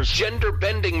wars.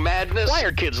 Gender-bending madness. Why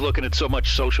are kids looking at so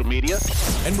much social media?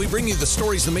 And we bring you the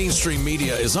stories the mainstream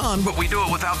media is on, but we do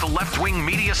it without the left-wing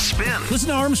media spin. Listen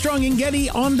to Armstrong and Getty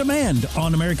on demand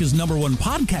on America's #1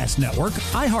 podcast network,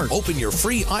 iHeart. Open your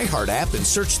free iHeart app and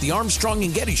search the Armstrong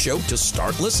and Getty Show to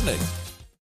start listening.